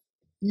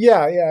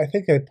 Yeah, I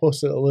think I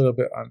posted a little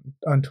bit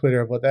on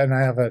Twitter about that, and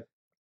I have a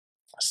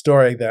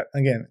story that,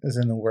 again, is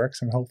in the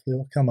works and hopefully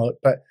will come out.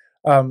 But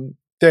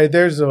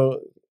there's a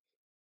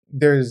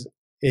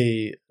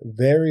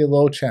very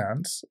low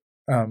chance.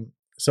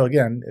 So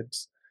again,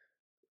 it's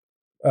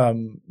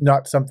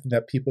not something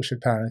that people should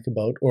panic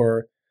about,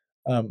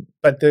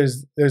 but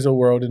there's a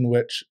world in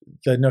which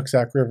the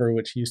Nooksack River,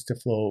 which used to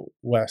flow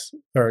west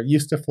or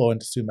used to flow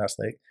into Sumas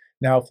Lake,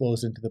 now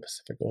flows into the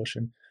Pacific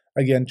Ocean,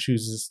 again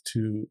chooses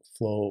to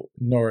flow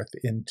north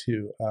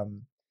into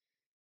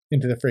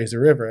the Fraser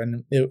River,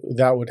 and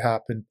that would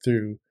happen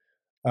through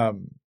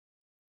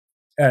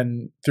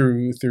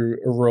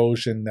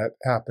erosion that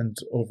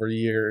happens over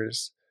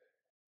years,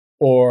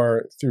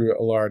 or through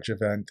a large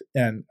event.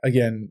 And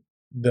again,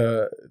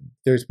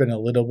 there's been a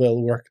little bit of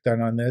work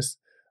done on this,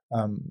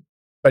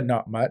 but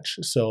not much.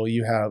 So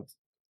you have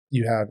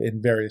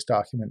in various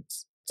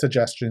documents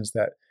suggestions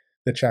that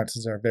the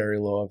chances are very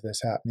low of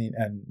this happening,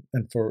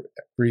 and for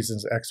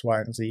reasons X, Y,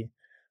 and Z,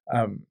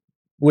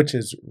 which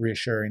is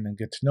reassuring and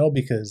good to know,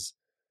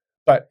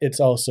 but it's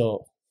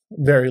also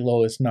very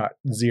low is not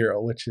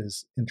zero, which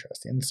is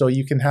interesting. So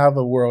you can have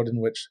a world in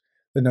which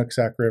the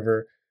Nooksack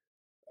River,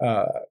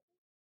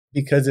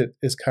 because it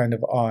is kind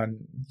of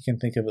on, you can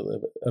think of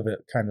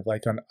it kind of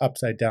like on an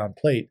upside down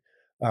plate,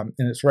 and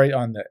it's right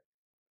on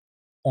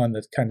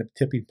the kind of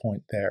tipping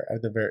point there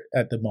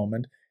at the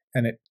moment,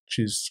 and it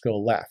chooses to go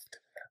left.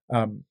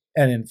 And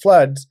in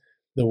floods,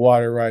 the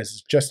water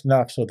rises just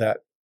enough so that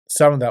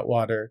some of that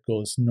water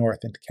goes north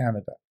into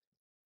Canada,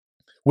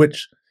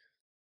 which,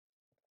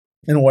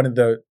 and one of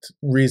the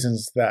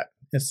reasons that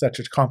it's such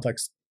a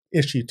complex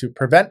issue to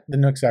prevent the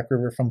Nooksack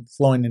River from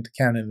flowing into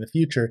Canada in the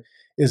future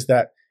is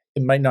that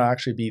it might not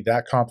actually be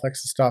that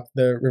complex to stop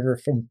the river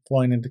from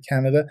flowing into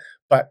Canada.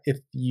 But if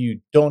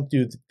you don't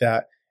do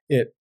that,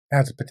 it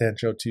has a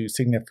potential to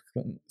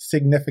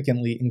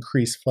significantly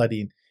increase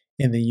flooding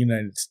in the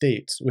United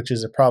States, which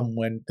is a problem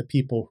when the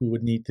people who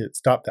would need to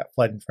stop that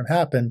flooding from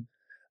happen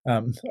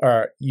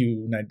are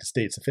United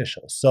States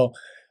officials. So,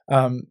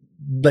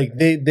 like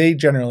they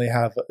genuinely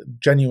have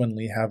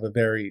a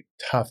very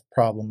tough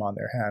problem on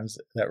their hands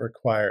that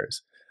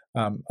requires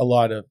a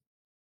lot of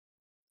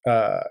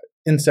uh,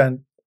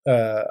 incent,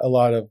 a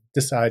lot of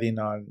deciding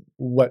on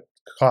what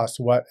costs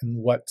what and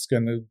what's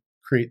going to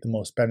create the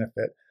most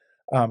benefit.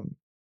 Um,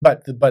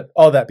 but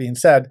all that being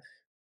said,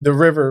 the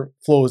river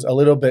flows a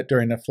little bit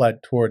during a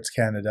flood towards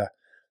Canada.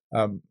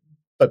 Um,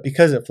 but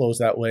because it flows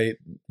that way,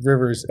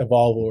 rivers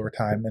evolve over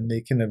time, and they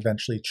can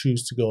eventually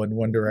choose to go in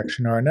one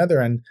direction or another.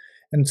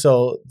 And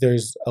so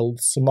there's a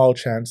small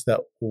chance that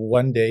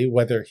one day,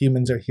 whether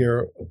humans are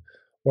here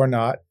or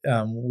not,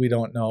 we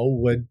don't know,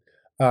 would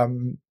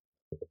um,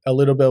 a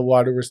little bit of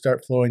water would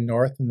start flowing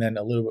north, and then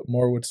a little bit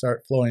more would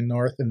start flowing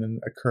north, and then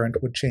a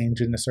current would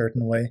change in a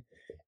certain way,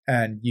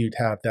 and you'd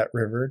have that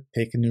river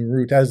take a new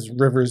route, as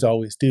rivers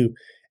always do.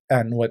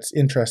 And what's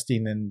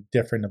interesting and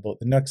different about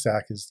the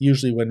Nooksack is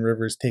usually when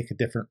rivers take a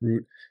different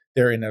route,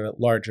 they're in a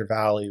larger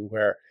valley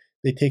where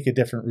they take a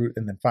different route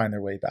and then find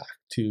their way back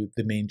to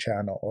the main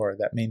channel, or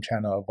that main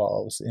channel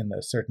evolves in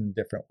a certain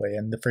different way.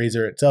 And the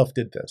Fraser itself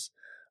did this.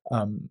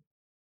 Um,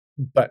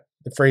 but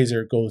the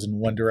Fraser goes in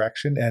one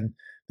direction, and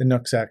the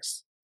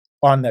Nooksack's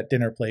on that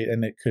dinner plate,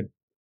 and it could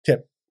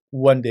tip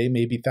one day,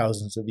 maybe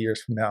thousands of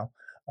years from now,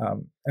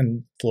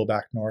 and flow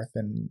back north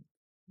and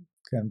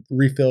kind of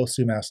refill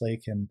Sumas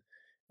Lake and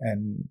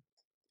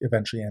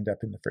eventually end up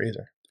in the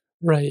Fraser.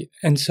 Right.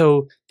 And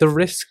so the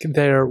risk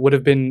there would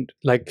have been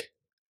like,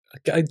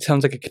 it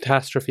sounds like a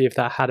catastrophe if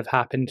that had have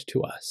happened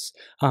to us.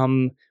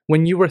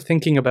 When you were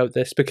thinking about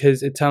this,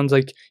 because it sounds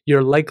like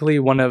you're likely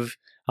one of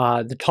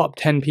the top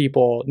 10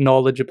 people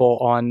knowledgeable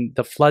on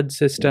the flood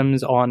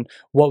systems, on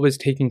what was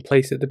taking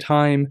place at the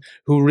time,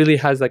 who really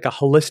has like a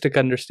holistic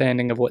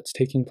understanding of what's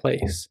taking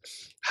place.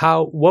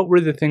 What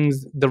were the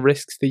things, the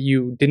risks that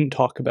you didn't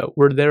talk about?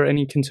 Were there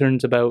any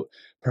concerns about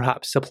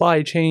perhaps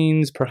supply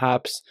chains,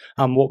 perhaps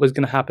what was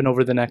going to happen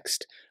over the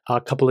next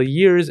couple of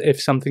years if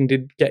something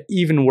did get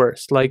even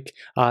worse, like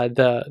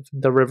the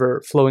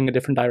river flowing a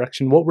different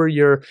direction? What were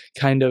your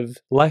kind of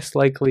less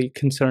likely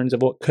concerns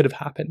of what could have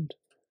happened?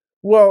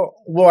 Well,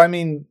 I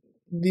mean,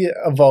 the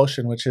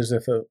avulsion, which is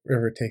if a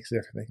river takes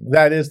everything,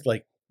 that is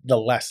like the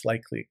less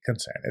likely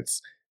concern.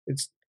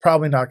 It's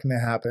probably not going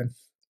to happen.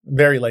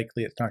 Very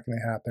likely, it's not going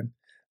to happen.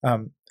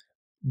 Um,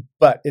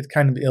 but it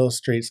kind of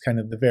illustrates kind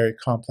of the very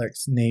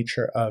complex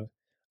nature of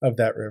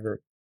that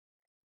river.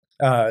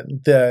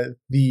 The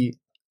the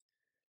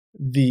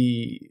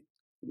the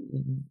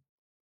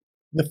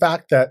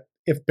fact that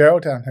if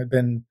Barrowtown had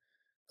been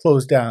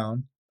closed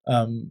down,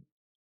 um,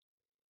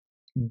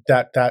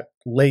 that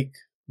lake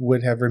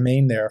would have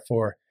remained there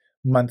for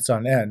months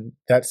on end.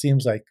 That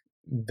seems like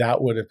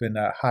that would have been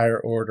a higher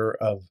order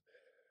of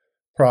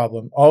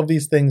problem. All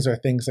these things are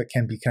things that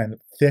can be kind of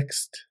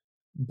fixed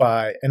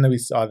by, and we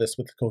saw this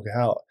with the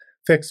Coquihalla,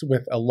 fixed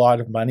with a lot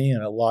of money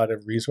and a lot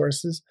of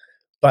resources,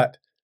 but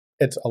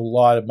it's a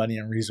lot of money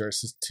and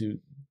resources to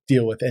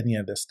deal with any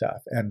of this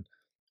stuff. And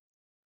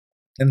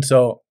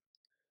so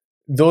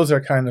those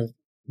are kind of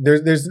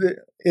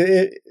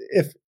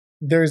if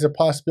there's a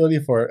possibility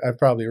for it, I've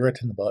probably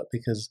written about it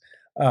because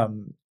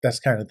that's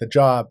kind of the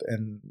job.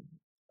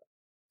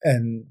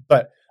 And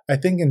but I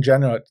think in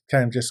general it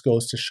kind of just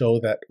goes to show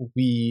that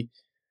we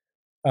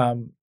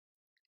um,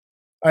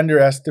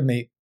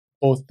 underestimate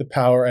both the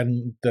power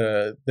and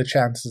the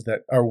chances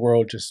that our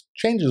world just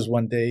changes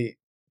one day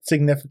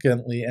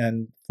significantly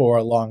and for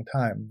a long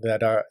time.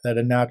 That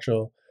a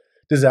natural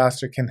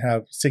disaster can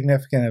have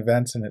significant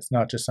events, and it's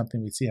not just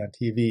something we see on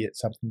TV. It's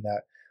something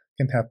that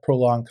can have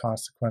prolonged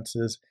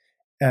consequences.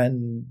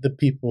 And the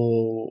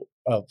people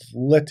of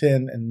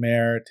Lytton and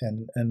Merritt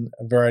and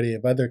a variety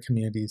of other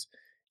communities,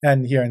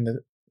 and here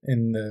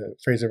in the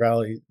Fraser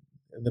Valley,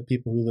 the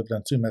people who lived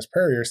on Sumas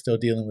Prairie are still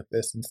dealing with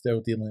this and still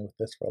dealing with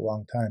this for a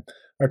long time.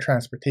 Our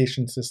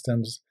transportation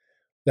systems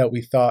that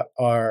we thought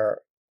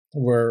were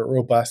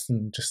robust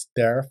and just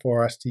there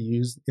for us to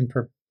use in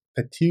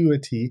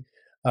perpetuity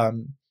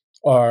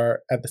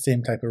are at the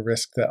same type of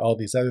risk that all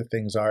these other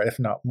things are, if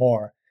not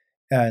more.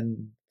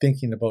 And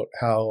thinking about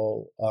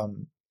how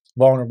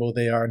vulnerable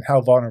they are and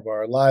how vulnerable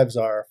our lives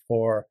are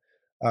for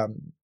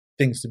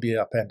things to be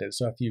upended.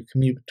 So if you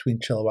commute between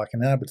Chilliwack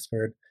and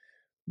Abbotsford,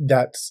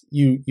 that's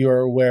you're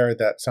aware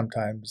that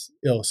sometimes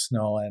it'll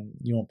snow and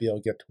you won't be able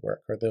to get to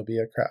work or there'll be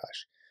a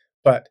crash.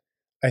 But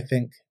I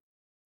think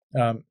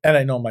and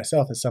I know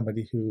myself as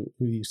somebody who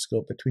used to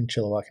go between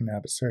Chilliwack and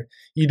Abbotsford,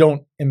 you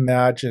don't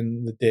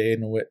imagine the day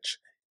in which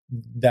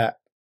that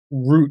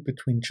route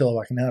between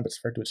Chilliwack and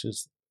Abbotsford, which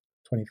is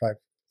 25,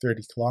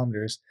 30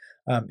 kilometers,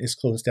 is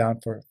closed down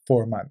for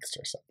 4 months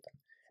or something.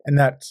 And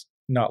that's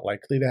not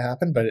likely to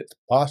happen, but it's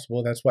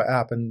possible. That's what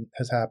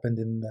has happened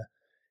in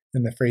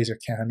the Fraser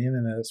Canyon,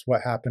 and that's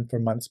what happened for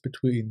months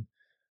between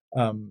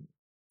um,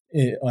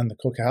 on the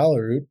Coquihalla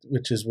route,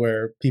 which is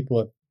where people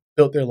have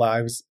built their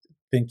lives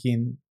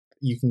thinking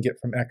you can get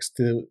from X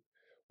to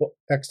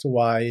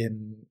Y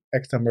in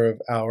X number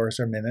of hours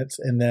or minutes,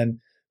 and then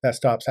that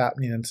stops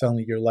happening, and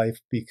suddenly your life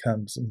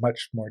becomes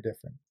much more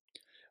different.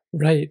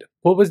 Right.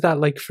 What was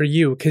that like for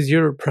you? Because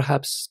you're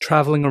perhaps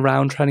traveling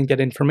around trying to get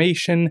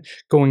information,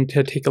 going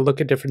to take a look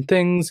at different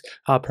things,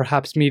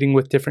 perhaps meeting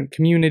with different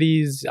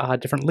communities,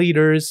 different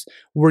leaders.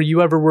 Were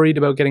you ever worried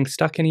about getting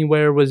stuck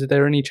anywhere? Was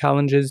there any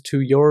challenges to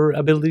your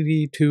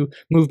ability to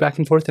move back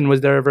and forth? And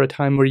was there ever a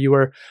time where you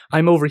were,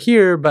 I'm over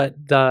here, but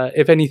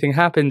if anything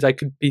happens, I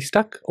could be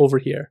stuck over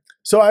here?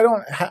 So I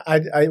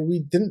don't. We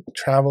didn't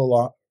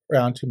travel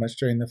around too much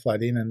during the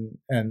flooding,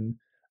 and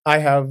I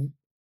have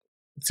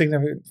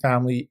significant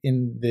family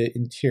in the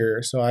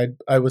interior. So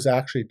I was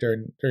actually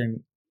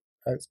during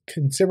a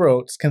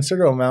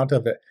considerable amount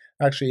of it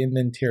actually in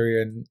the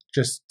interior, and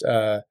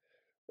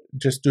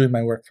just doing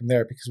my work from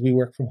there because we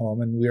work from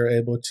home and we are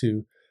able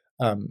to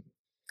um,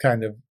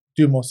 kind of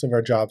do most of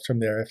our jobs from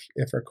there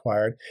if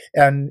required.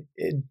 And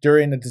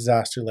during a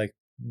disaster like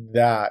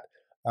that,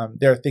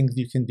 there are things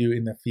you can do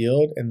in the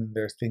field and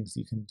there are things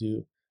you can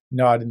do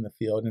not in the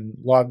field. And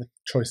a lot of the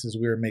choices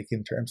we were making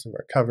in terms of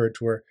our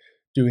coverage were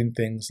doing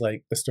things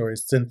like the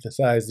stories,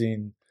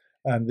 synthesizing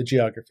the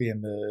geography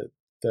and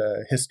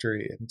the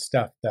history and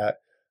stuff that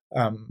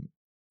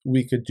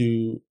we could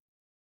do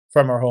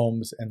from our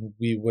homes, and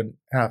we wouldn't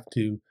have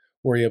to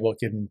worry about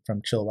getting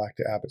from Chilliwack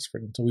to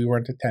Abbotsford. And so we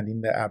weren't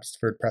attending the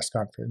Abbotsford press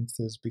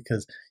conferences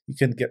because you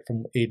couldn't get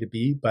from A to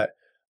B, but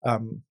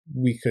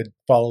we could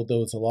follow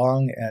those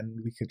along,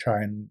 and we could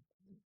try and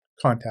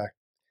contact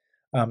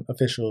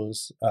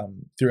officials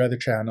through other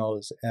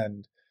channels.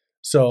 And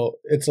so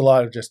it's a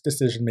lot of just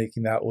decision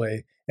making that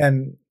way.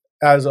 And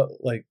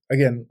like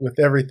again with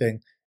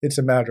everything, it's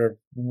a matter of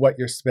what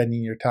you're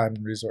spending your time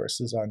and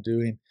resources on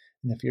doing.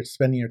 And if you're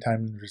spending your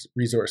time and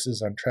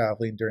resources on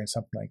traveling during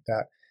something like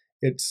that,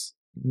 it's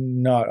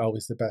not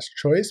always the best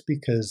choice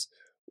because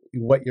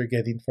what you're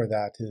getting for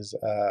that is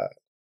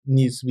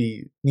needs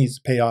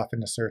to pay off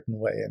in a certain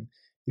way. And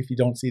if you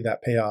don't see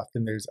that payoff,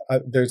 then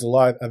there's a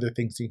lot of other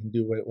things you can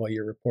do while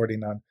you're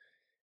reporting on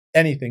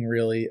anything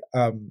really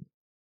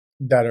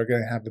that are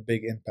going to have a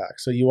big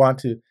impact. So you want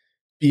to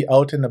be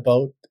out and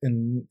about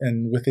and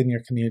within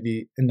your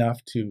community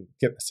enough to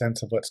get a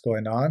sense of what's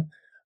going on,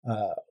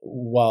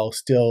 while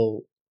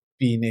still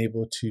being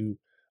able to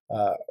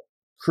uh,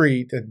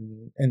 create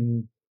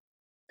and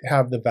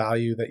have the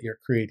value that you're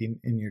creating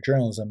in your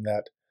journalism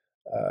that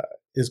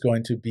is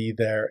going to be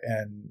there,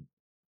 and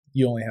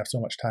you only have so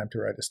much time to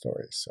write a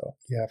story. So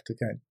you have to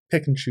kind of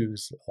pick and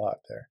choose a lot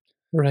there.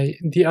 Right.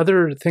 The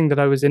other thing that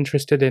I was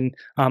interested in,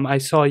 I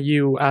saw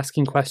you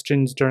asking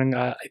questions during,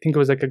 I think it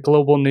was like a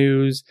global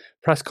news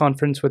press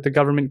conference with the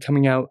government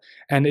coming out,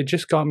 and it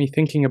just got me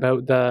thinking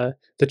about the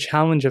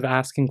challenge of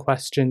asking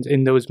questions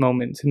in those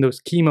moments, in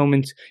those key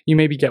moments. You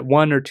maybe get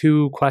one or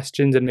two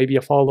questions and maybe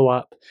a follow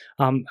up.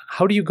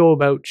 How do you go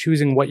about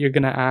choosing what you're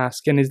going to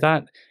ask, and is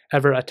that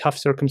ever a tough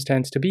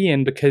circumstance to be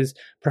in? Because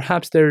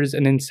perhaps there's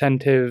an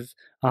incentive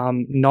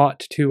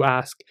not to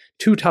ask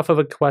too tough of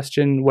a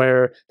question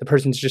where the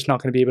person's just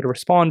not going to be able to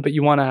respond, but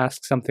you want to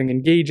ask something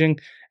engaging.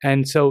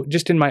 And so,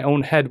 just in my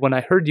own head, when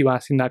I heard you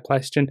asking that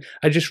question,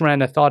 I just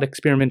ran a thought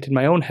experiment in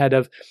my own head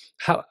of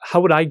how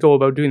would I go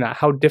about doing that?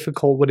 How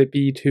difficult would it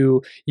be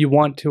to, you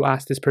want to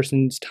ask this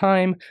person's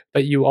time,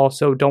 but you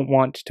also don't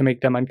want to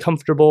make them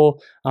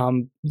uncomfortable.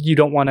 You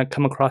don't want to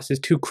come across as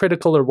too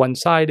critical or one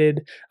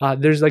sided.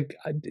 There's like,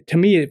 to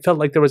me, it felt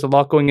like there was a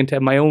lot going into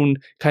my own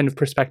kind of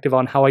perspective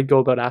on how I'd go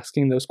about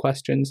asking those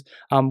questions.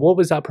 What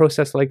was that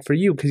process like for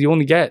you? Because you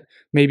only get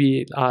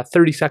maybe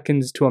 30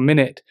 seconds to a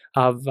minute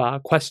of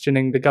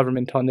questioning the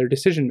government on their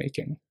decision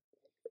making.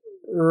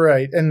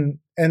 Right,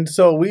 and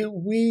so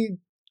we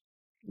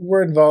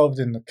were involved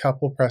in a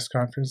couple press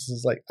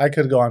conferences. Like I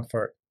could go on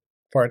for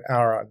an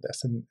hour on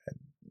this, and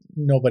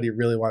nobody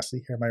really wants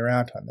to hear my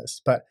rant on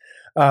this. But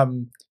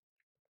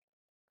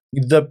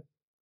the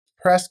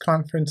press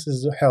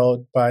conferences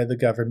held by the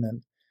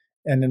government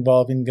and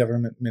involving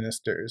government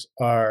ministers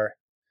are,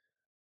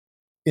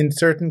 in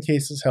certain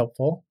cases,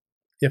 helpful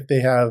if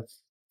they have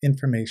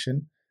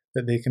information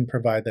that they can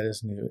provide that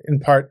is new. In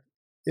part,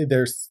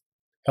 they're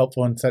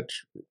helpful in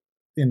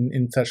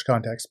such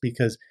context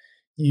because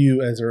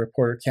you as a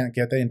reporter can't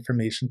get that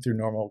information through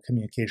normal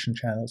communication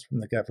channels from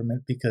the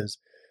government because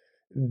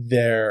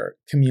their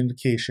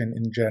communication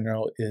in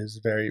general is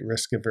very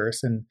risk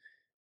averse and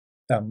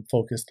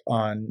focused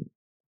on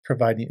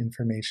providing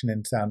information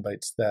in sound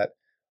bites that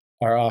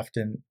are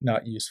often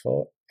not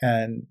useful.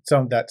 And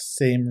some of that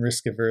same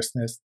risk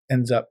averseness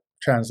ends up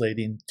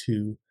translating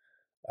to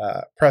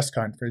press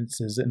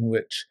conferences in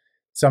which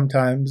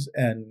sometimes,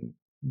 and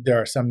there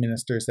are some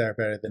ministers that are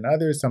better than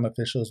others, some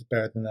officials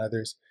better than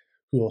others,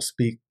 who will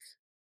speak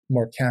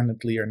more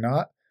candidly or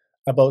not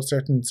about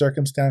certain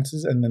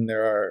circumstances, and then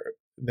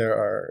there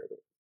are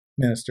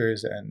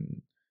ministers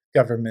and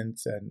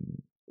governments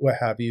and what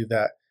have you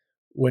that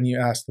when you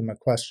ask them a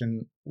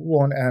question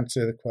won't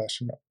answer the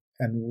question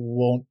and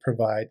won't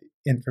provide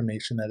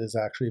information that is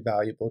actually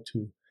valuable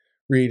to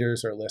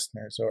readers or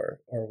listeners or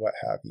what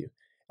have you.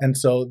 And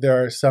so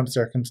there are some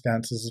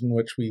circumstances in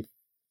which we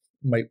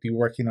might be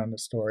working on a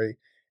story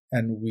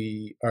and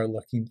we are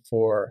looking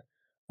for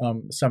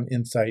some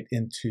insight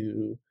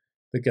into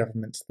the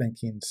government's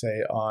thinking,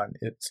 say, on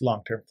its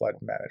long-term flood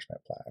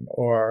management plan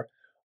or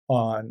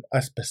on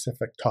a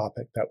specific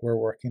topic that we're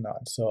working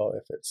on. So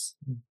if it's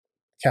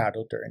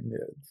cattle during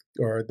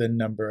or the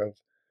number of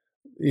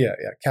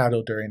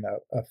cattle during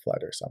a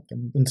flood or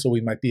something. And so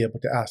we might be able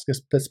to ask a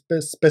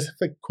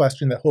specific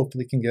question that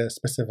hopefully can get a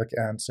specific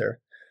answer.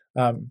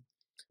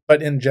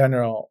 But in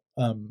general,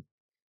 and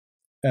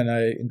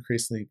I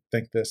increasingly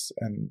think this,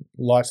 and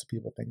lots of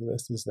people think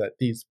this, is that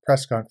these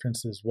press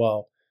conferences,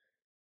 while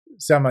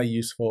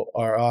semi-useful,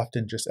 are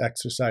often just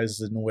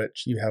exercises in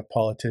which you have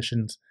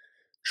politicians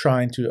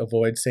trying to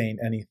avoid saying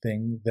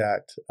anything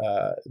that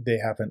they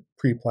haven't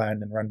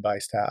pre-planned and run by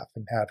staff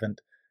and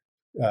haven't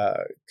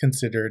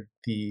considered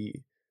the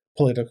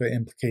political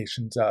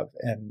implications of,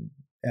 and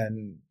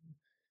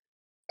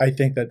I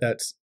think that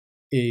that's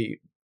a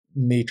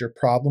major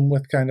problem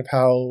with kind of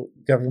how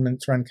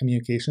governments run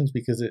communications,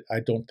 because I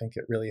don't think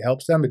it really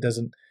helps them. It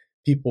doesn't.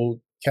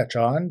 People catch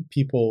on.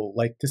 People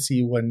like to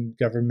see when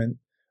government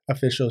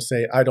officials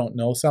say, "I don't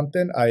know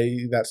something.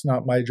 That's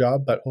not my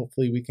job, but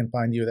hopefully we can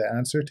find you the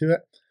answer to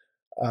it."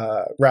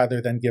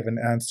 Rather than give an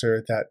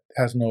answer that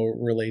has no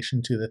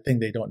relation to the thing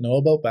they don't know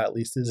about, but at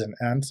least is an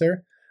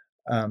answer.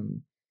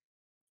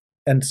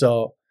 And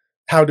so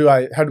how do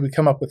we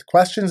come up with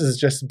questions is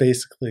just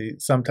basically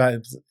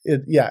sometimes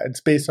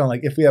it's based on, like,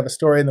 if we have a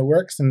story in the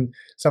works and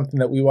something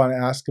that we want to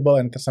ask about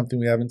and something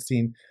we haven't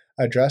seen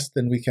addressed,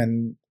 then we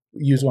can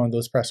use one of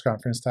those press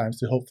conference times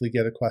to hopefully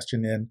get a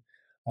question in.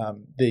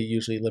 They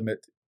usually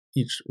limit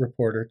each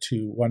reporter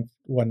to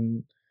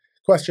one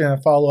question and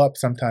a follow-up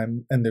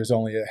sometime, and there's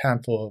only a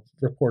handful of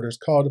reporters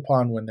called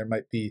upon when there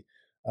might be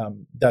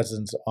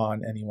dozens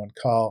on any one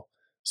call.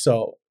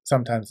 So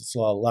sometimes it's a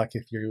lot of luck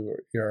if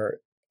you're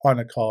on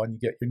a call and you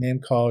get your name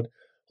called.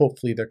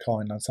 Hopefully they're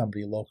calling on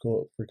somebody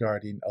local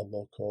regarding a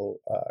local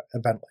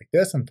event like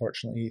this.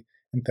 Unfortunately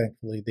and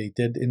thankfully they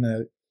did in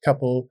a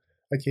couple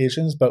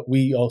occasions, but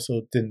we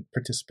also didn't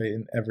participate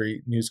in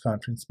every news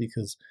conference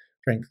because,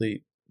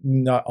 frankly,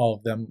 not all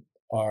of them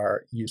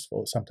are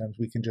useful. Sometimes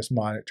we can just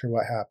monitor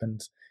what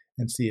happens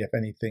and see if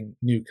anything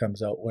new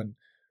comes out when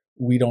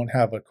we don't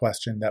have a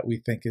question that we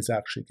think is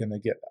actually going to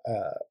get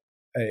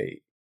a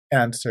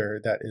answer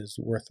that is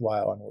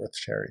worthwhile and worth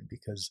sharing,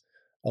 because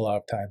a lot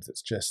of times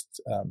it's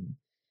just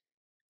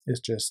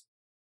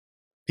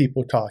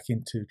people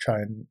talking to try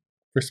and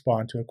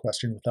respond to a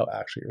question without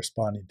actually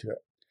responding to it.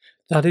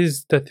 That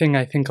is the thing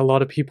I think a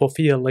lot of people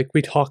feel. Like,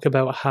 we talk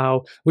about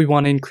how we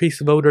want to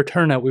increase voter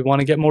turnout, we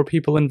want to get more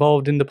people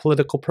involved in the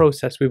political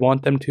process, we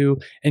want them to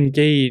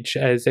engage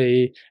as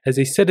a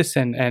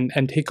citizen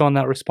and take on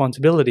that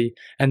responsibility.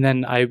 And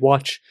then I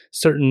watch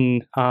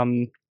certain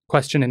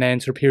question and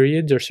answer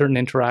periods or certain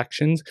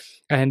interactions,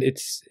 and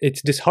it's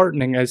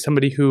disheartening as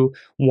somebody who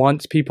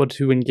wants people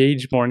to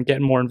engage more and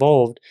get more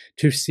involved,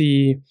 to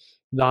see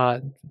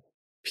that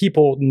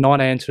people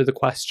not answer the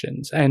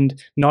questions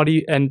and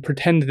and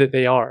pretend that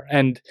they are.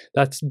 And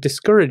that's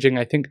discouraging,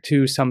 I think,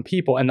 to some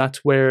people. And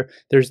that's where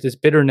there's this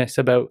bitterness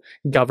about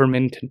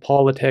government and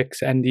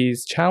politics and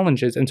these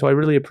challenges. And so I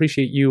really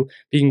appreciate you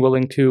being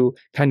willing to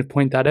kind of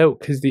point that out,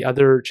 because the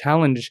other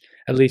challenge,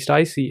 at least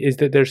I see, is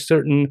that there's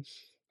certain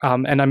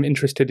and I'm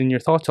interested in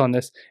your thoughts on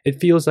this. It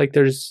feels like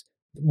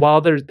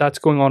while that's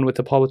going on with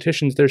the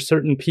politicians, there's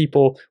certain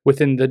people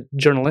within the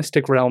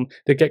journalistic realm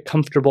that get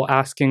comfortable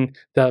asking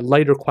the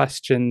lighter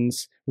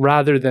questions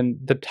rather than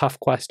the tough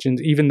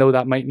questions, even though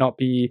that might not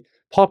be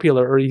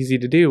popular or easy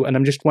to do. And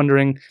I'm just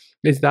wondering,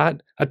 is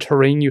that a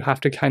terrain you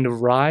have to kind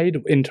of ride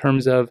in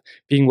terms of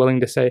being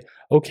willing to say,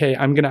 okay,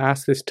 I'm going to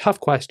ask this tough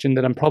question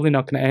that I'm probably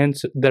not going to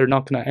answer, they're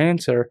not going to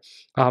answer,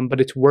 but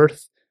it's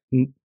worth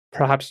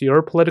perhaps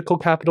your political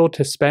capital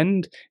to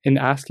spend in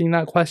asking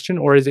that question?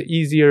 Or is it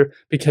easier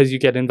because you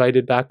get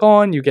invited back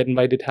on, you get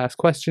invited to ask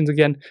questions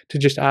again, to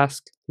just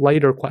ask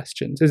lighter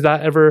questions? Is that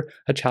ever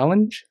a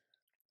challenge?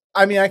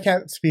 I mean, I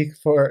can't speak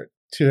to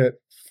it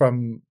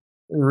from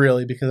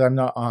really, because I'm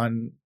not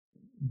on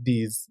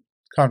these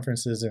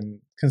conferences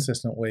in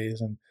consistent ways,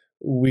 and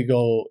we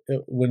go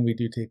when we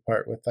do take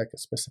part with like a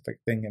specific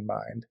thing in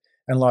mind.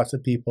 And lots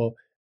of people,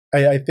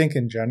 I think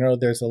in general,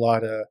 there's a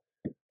lot of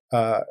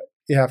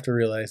you have to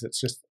realize it's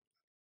just,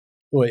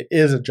 well, it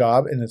is a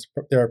job, and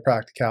there are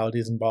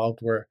practicalities involved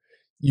where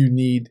you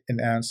need an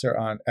answer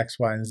on X,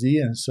 Y, and Z,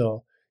 and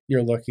so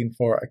you're looking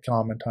for a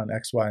comment on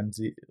X, Y, and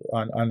Z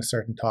on a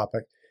certain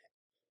topic,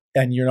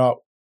 and you're not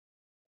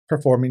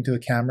performing to the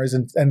cameras,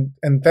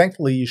 and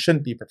thankfully you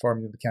shouldn't be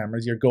performing to the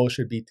cameras. Your goal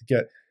should be to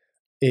get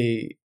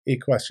a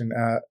question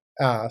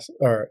asked,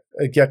 or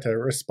get a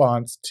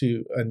response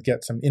to, and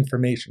get some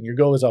information. Your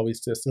goal is always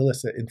to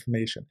solicit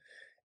information.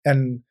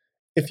 And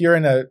if you're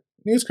in a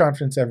news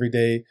conference every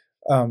day,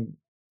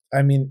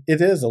 I mean,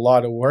 it is a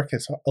lot of work.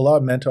 It's a lot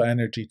of mental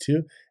energy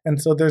too.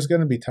 And so there's going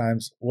to be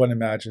times one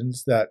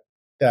imagines that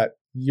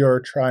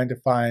you're trying to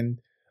find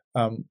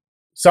um,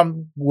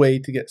 some way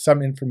to get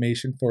some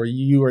information for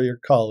you or your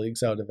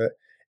colleagues out of it.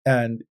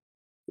 And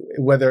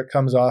whether it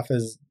comes off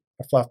as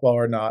a fluffball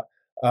or not,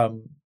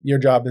 your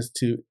job is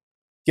to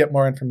get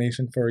more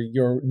information for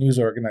your news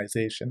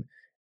organization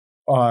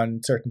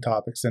on certain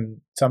topics.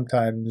 And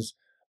sometimes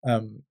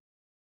um,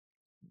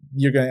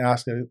 you're going to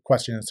ask a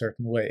question in a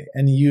certain way.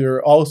 And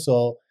you're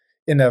also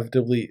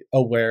inevitably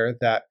aware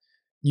that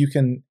you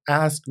can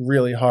ask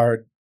really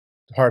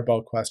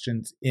hardball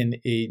questions in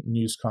a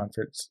news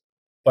conference,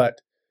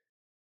 but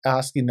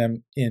asking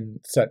them in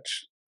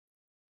such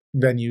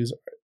venues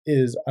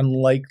is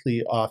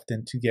unlikely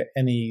often to get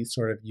any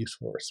sort of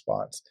useful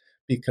response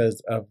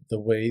because of the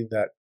way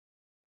that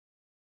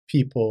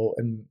people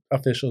and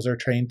officials are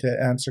trained to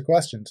answer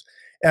questions.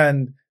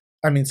 And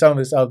I mean, some of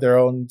it's out of their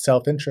own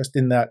self-interest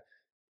in that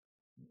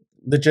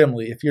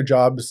legitimately, if your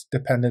job is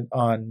dependent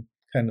on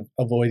kind of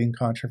avoiding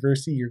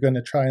controversy, you're going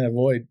to try and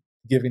avoid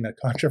giving a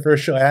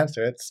controversial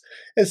answer.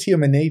 It's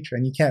human nature,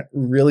 and you can't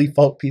really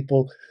fault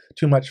people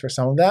too much for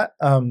some of that.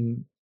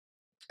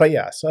 But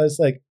yeah, so it's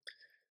like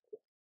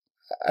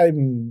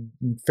I'm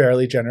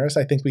fairly generous.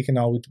 I think we can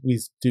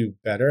always do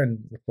better, and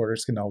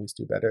reporters can always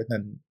do better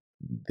than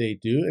they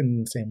do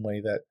in the same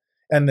way that,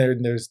 and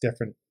there's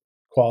different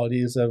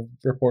qualities of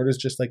reporters,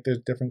 just like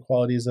there's different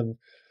qualities of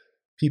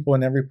people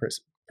in every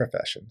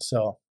profession.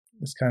 So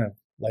it's kind of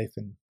life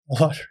in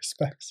a lot of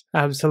respects.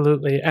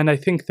 Absolutely. And I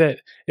think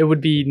that it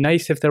would be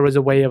nice if there was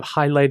a way of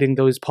highlighting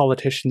those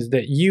politicians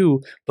that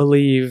you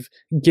believe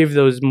give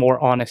those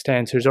more honest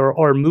answers,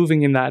 or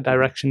moving in that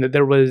direction, that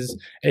there was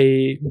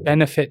a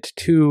benefit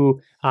to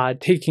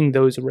taking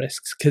those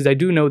risks. Because I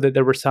do know that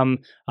there were some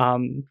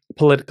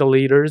political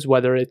leaders,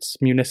 whether it's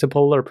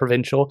municipal or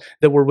provincial,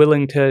 that were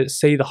willing to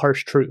say the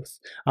harsh truth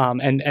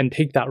and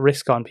take that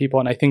risk on people.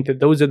 And I think that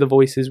those are the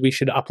voices we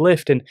should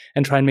uplift and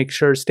try and make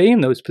sure stay in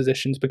those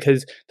positions,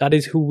 because that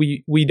is who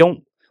we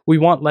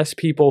want less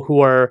people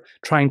who are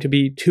trying to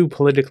be too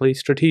politically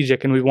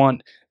strategic, and we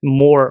want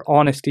more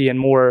honesty and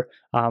more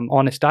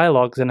honest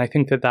dialogues. And I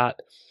think that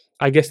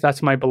I guess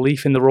that's my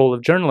belief in the role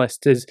of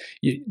journalists, is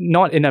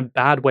not in a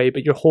bad way,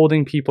 but you're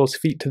holding people's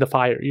feet to the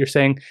fire. You're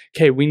saying,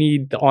 okay, we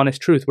need the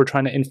honest truth. We're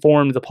trying to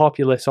inform the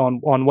populace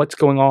on what's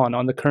going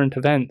on the current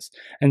events.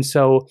 And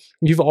so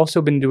you've also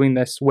been doing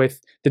this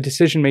with the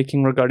decision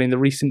making regarding the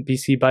recent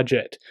BC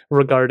budget,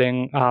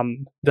 regarding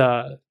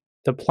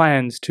the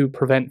plans to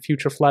prevent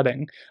future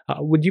flooding.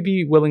 Would you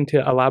be willing to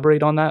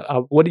elaborate on that?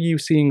 What are you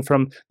seeing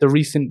from the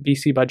recent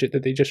BC budget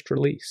that they just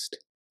released?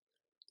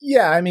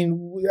 Yeah, I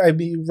mean,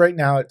 right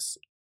now it's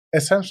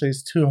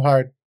too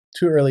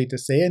early to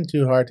say, and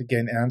too hard to get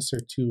an answer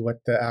to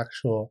what the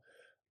actual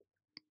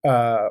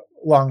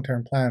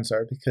long-term plans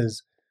are,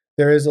 because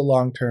there is a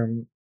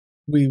long-term.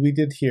 We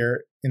did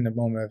hear in the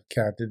moment of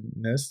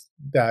candidness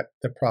that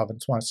the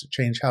province wants to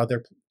change how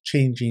they're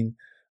changing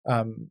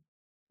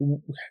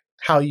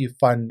how you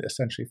fund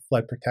essentially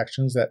flood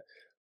protections that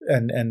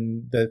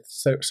and the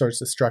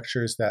sorts of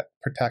structures that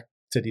protect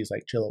cities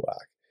like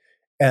Chilliwack.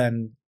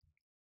 And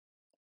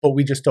but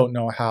we just don't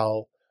know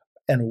how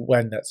and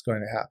when that's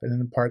going to happen.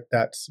 And in part,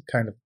 that's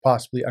kind of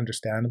possibly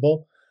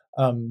understandable,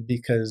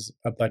 because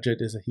a budget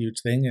is a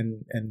huge thing,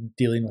 and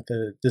dealing with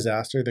a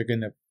disaster, they're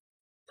going to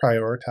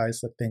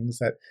prioritize the things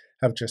that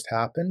have just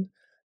happened,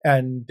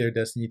 and there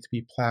does need to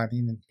be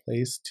planning in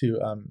place to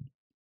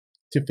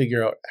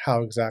figure out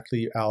how exactly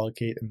you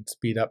allocate and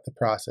speed up the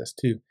process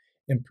to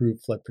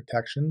improve flood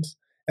protections.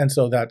 And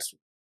so that's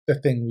the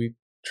thing we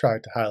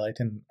tried to highlight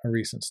in a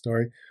recent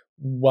story,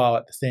 while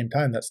at the same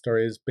time that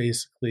story is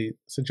basically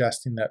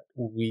suggesting that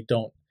we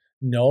don't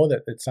know,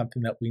 that it's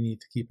something that we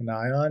need to keep an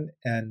eye on,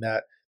 and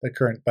that the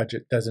current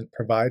budget doesn't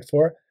provide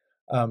for.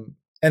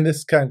 And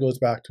this kind of goes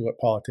back to what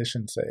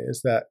politicians say,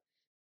 is that,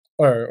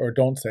 or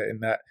don't say, in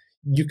that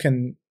you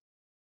can,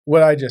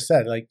 what I just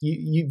said, like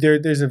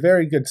there's a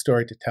very good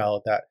story to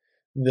tell that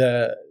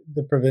the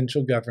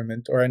provincial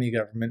government or any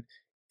government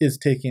is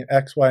taking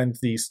X, Y, and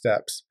Z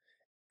steps,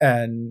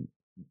 and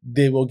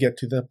they will get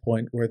to the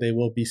point where they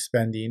will be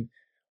spending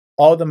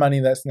all the money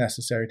that's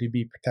necessary to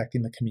be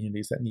protecting the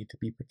communities that need to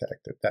be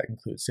protected. That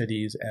includes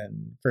cities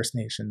and First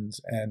Nations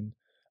and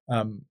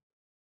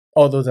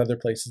all those other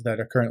places that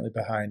are currently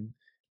behind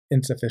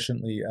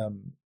insufficiently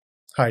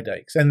high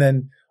dikes. And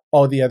then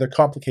all the other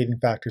complicating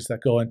factors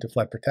that go into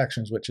flood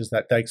protections, which is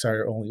that dikes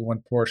are only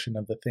one portion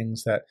of the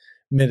things that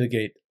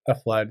mitigate a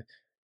flood,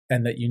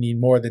 and that you need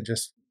more than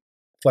just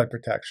flood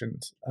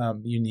protections.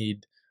 You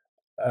need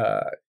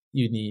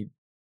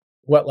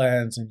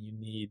wetlands, and you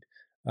need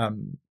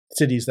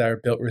cities that are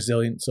built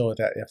resilient, so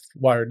that if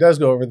water does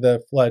go over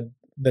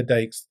the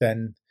dikes,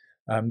 then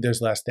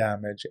there's less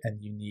damage,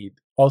 and you need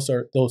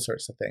also those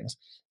sorts of things.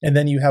 And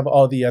then you have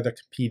all the other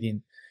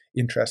competing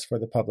interests for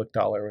the public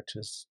dollar, which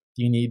is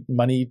you need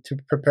money to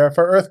prepare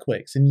for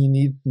earthquakes, and you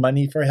need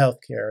money for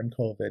healthcare and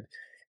COVID.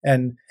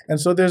 And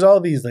so there's all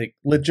these like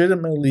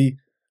legitimately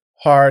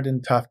hard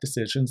and tough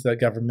decisions that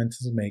government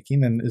is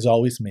making and is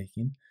always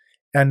making.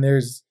 And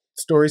there's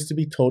stories to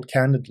be told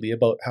candidly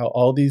about how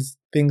all these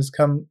things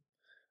come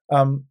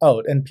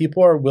out, and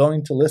people are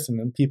willing to listen,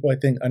 and people, I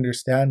think,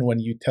 understand when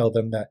you tell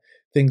them that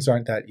things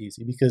aren't that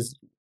easy, because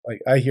like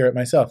I hear it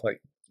myself,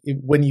 like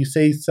when you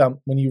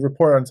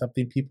report on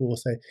something, people will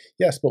say,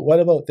 yes, but what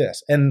about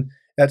this? And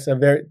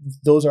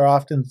those are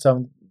often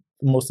some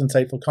most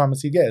insightful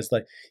comments you get, is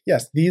like,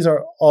 yes, these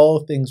are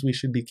all things we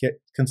should be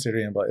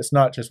considering about. It's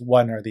not just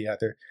one or the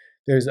other.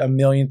 There's a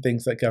million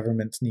things that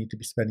governments need to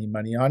be spending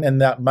money on, and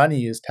that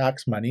money is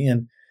tax money,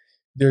 and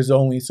there's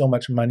only so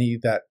much money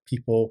that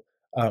people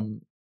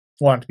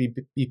want to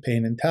be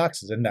paying in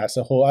taxes, and that's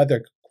a whole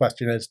other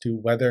question as to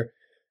whether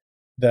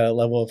the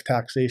level of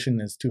taxation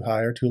is too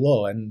high or too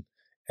low, and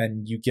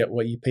you get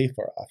what you pay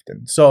for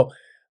often. So,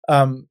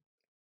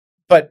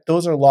 but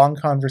those are long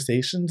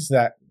conversations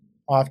that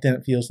often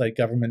it feels like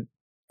government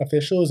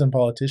officials and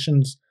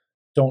politicians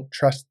don't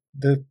trust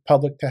the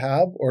public to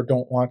have, or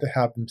don't want to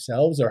have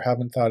themselves, or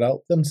haven't thought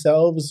out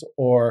themselves,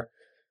 or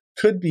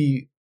could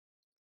be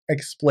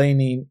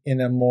explaining in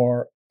a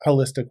more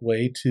holistic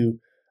way to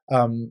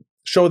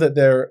show that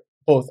they're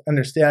both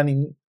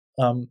understanding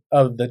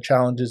of the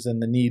challenges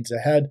and the needs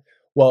ahead,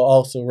 while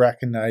also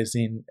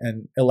recognizing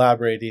and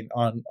elaborating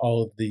on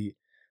all of the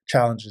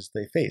challenges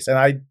they face. And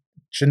I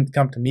shouldn't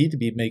come to me to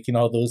be making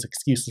all those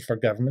excuses for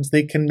governments.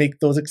 They can make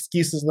those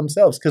excuses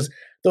themselves, because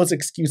those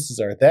excuses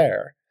are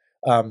there.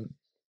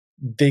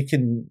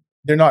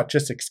 They're not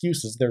just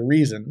excuses, they're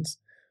reasons.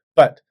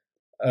 But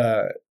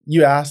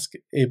you ask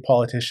a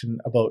politician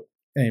about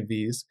any of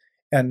these,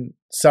 and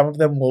some of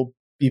them will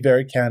be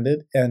very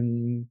candid,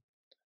 and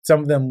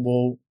some of them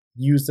will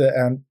use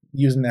an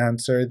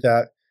answer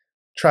that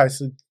tries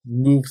to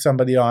move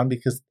somebody on,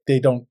 because they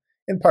don't,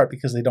 in part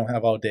because they don't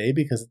have all day,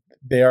 because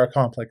they are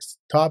complex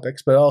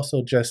topics, but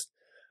also just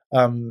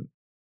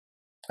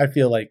I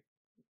feel like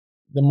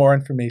the more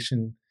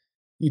information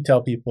you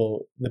tell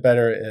people, the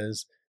better it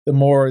is. The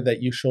more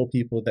that you show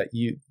people that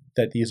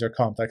these are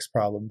complex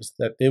problems,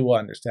 that they will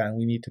understand.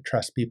 We need to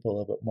trust people a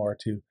little bit more,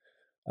 to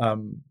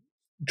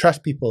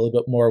trust people a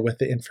little bit more with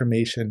the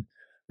information,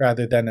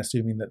 rather than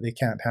assuming that they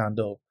can't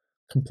handle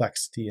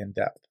complexity and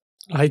depth.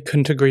 I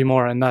couldn't agree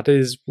more, and that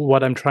is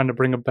what I'm trying to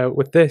bring about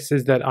with this,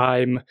 is that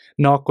I'm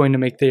not going to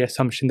make the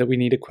assumption that we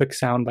need a quick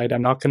soundbite.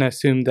 I'm not going to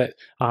assume that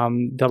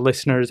the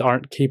listeners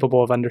aren't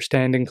capable of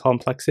understanding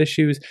complex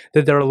issues,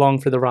 that they're along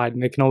for the ride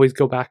and they can always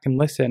go back and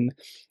listen.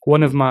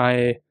 One of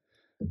my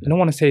I don't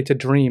want to say it's a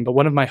dream, but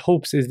one of my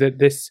hopes is that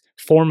this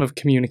form of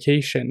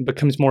communication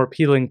becomes more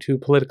appealing to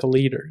political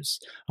leaders.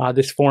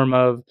 This form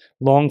of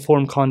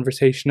long-form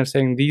conversation of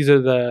saying,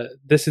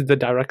 this is the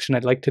direction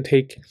I'd like to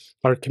take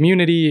our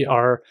community,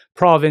 our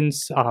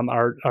province,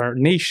 our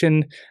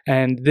nation,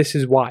 and this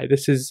is why.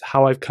 This is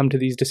how I've come to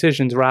these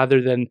decisions,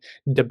 rather than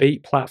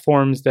debate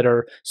platforms that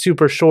are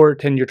super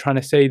short and you're trying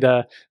to say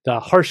the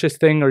harshest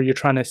thing, or you're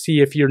trying to see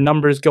if your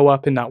numbers go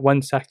up in that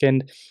 1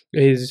 second.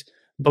 Is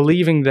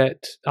believing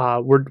that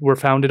we're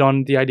founded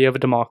on the idea of a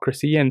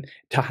democracy, and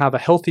to have a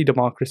healthy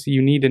democracy,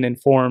 you need an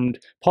informed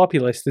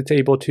populace that's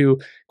able to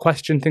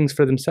question things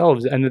for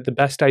themselves, and that the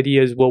best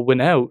ideas will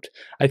win out.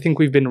 I think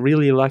we've been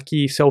really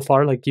lucky so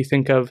far. Like, you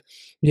think of,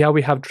 yeah,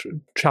 we have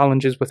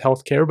challenges with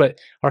healthcare, but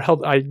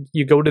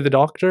you go to the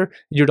doctor,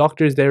 your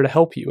doctor is there to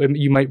help you. And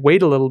you might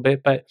wait a little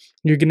bit, but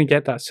you're going to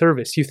get that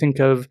service. You think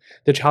of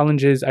the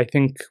challenges, I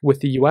think, with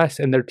the US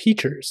and their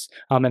teachers,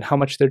 and how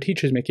much their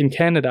teachers make. In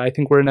Canada, I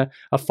think we're in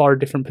a far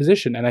different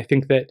position. And I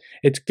think that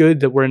it's good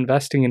that we're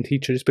investing in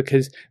teachers,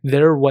 because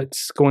they're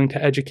what's going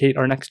to educate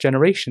our next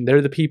generation. They're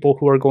the people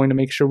who are going to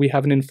make sure we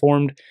have an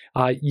informed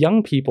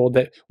young people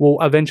that will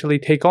eventually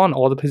take on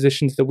all the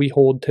positions that we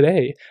hold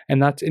today.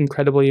 And that's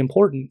incredibly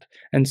important.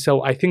 And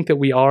so I think that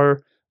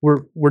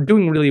we're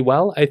doing really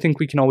well. I think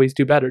we can always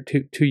do better,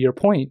 to your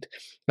point.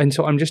 And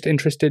so I'm just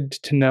interested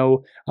to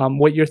know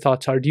what your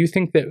thoughts are. Do you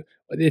think that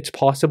it's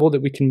possible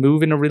that we can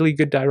move in a really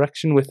good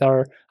direction with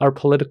our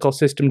political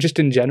system, just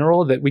in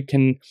general, that we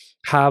can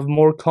have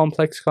more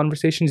complex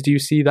conversations? Do you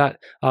see that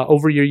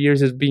over your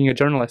years as being a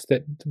journalist,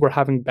 that we're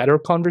having better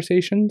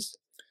conversations?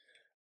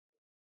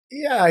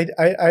 Yeah,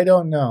 I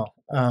don't know.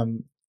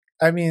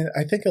 I mean,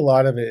 I think a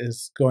lot of it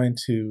is going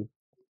to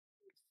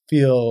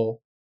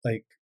feel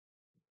like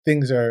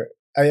things are.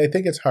 I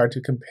think it's hard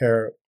to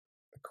compare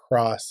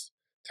across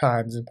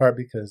times, in part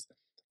because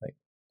like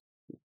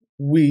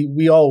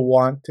we all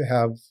want to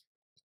have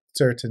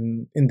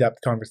certain in-depth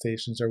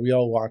conversations, or we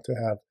all want to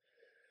have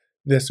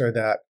this or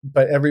that,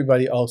 but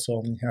everybody also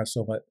only has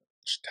so much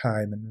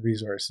time and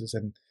resources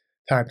and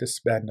time to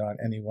spend on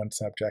any one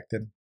subject,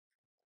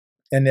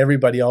 and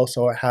everybody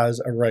also has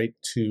a right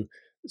to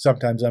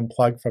sometimes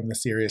unplug from the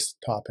serious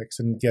topics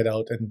and get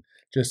out and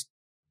just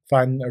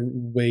find a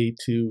way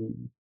to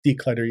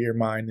declutter your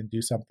mind and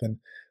do something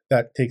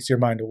that takes your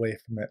mind away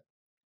from it.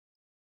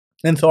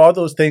 And so all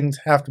those things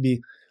have to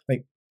be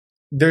like,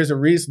 there's a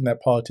reason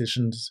that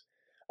politicians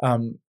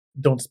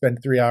don't spend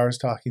 3 hours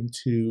talking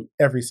to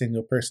every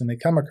single person they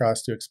come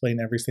across to explain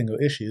every single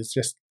issue. It's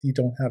just, you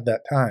don't have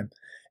that time.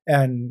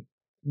 And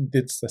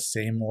it's the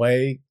same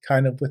way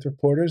kind of with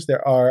reporters.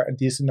 There are a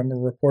decent number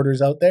of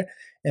reporters out there,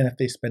 and if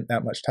they spent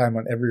that much time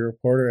on every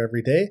reporter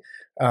every day,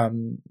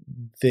 um,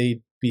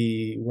 they'd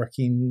be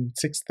working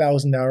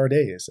 6,000-hour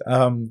days.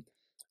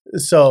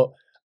 So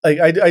like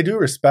I do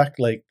respect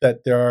like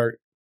that there are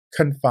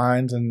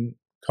confines and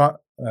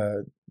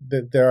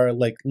that there are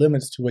like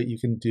limits to what you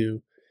can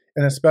do,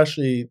 and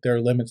especially there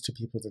are limits to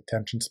people's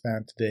attention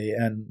span today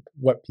and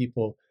what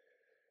people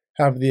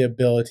have the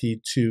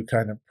ability to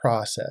kind of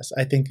process.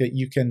 I think that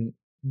you can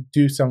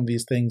do some of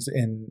these things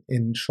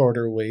in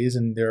shorter ways,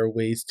 and there are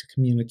ways to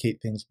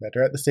communicate things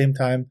better. At the same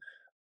time,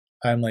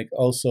 I'm like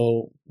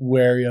also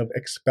wary of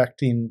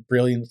expecting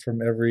brilliance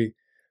from every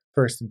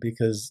person,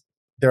 because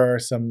there are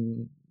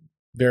some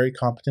very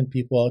competent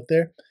people out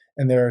there,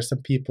 and there are some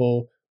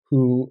people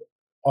who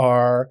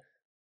are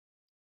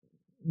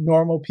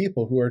normal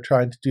people who are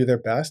trying to do their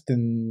best,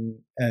 and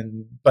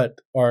but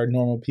are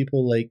normal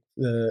people like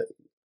the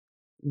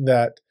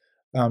that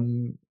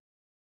um,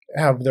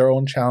 have their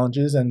own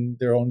challenges and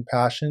their own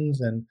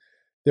passions and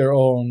their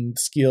own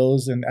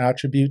skills and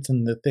attributes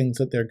and the things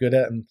that they're good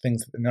at and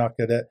things that they're not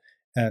good at.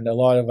 And a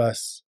lot of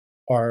us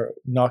are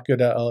not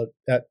good at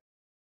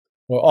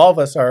well, all of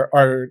us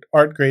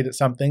aren't great at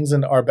some things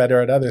and are better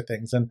at other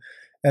things,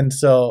 and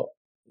so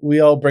we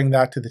all bring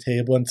that to the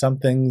table. And some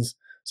things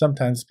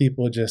sometimes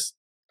people just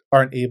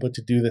aren't able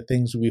to do the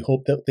things we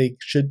hope that they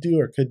should do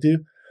or could do.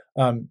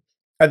 Um,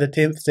 at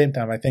the same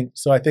time, I think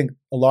so. I think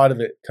a lot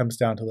of it comes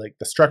down to like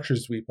the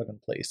structures we put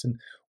in place and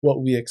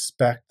what we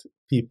expect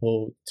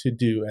people to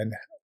do, and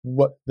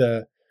what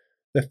the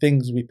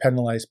things we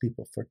penalize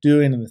people for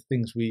doing and the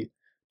things we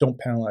don't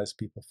penalize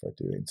people for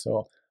doing.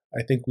 So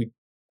I think we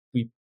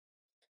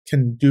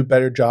can do a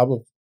better job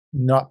of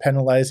not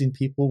penalizing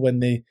people when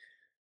they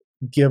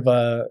give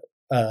a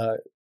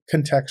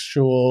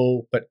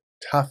contextual but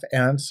tough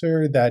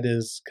answer that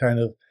is kind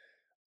of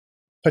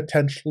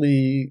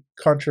potentially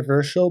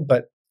controversial,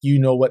 but you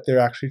know what they're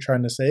actually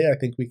trying to say. I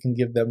think we can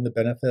give them the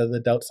benefit of the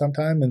doubt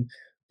sometime, and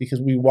because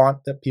we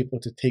want that people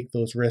to take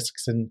those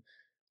risks and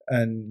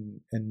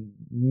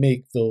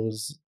make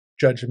those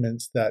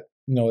judgments that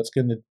it's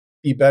going to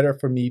be better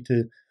for me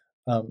to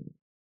um,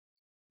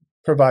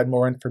 provide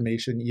more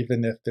information,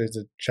 even if there's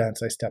a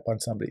chance I step on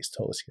somebody's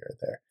toes here or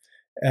there.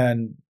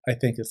 And I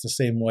think it's the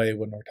same way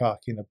when we're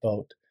talking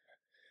about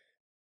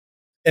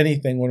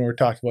anything, when we're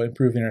talking about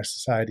improving our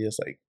society, is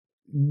like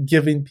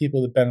giving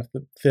people the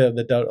benefit of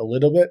the doubt a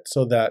little bit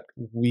so that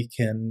we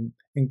can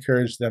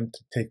encourage them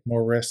to take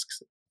more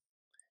risks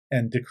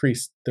and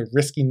decrease the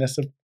riskiness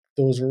of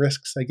those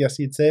risks, I guess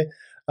you'd say,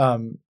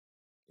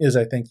 is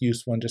I think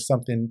useful, and just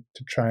something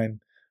to try and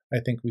I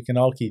think we can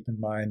all keep in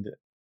mind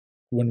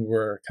when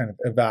we're kind of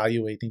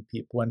evaluating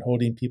people and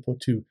holding people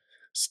to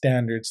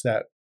standards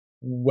that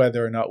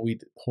whether or not we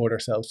hold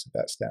ourselves to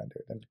that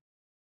standard. And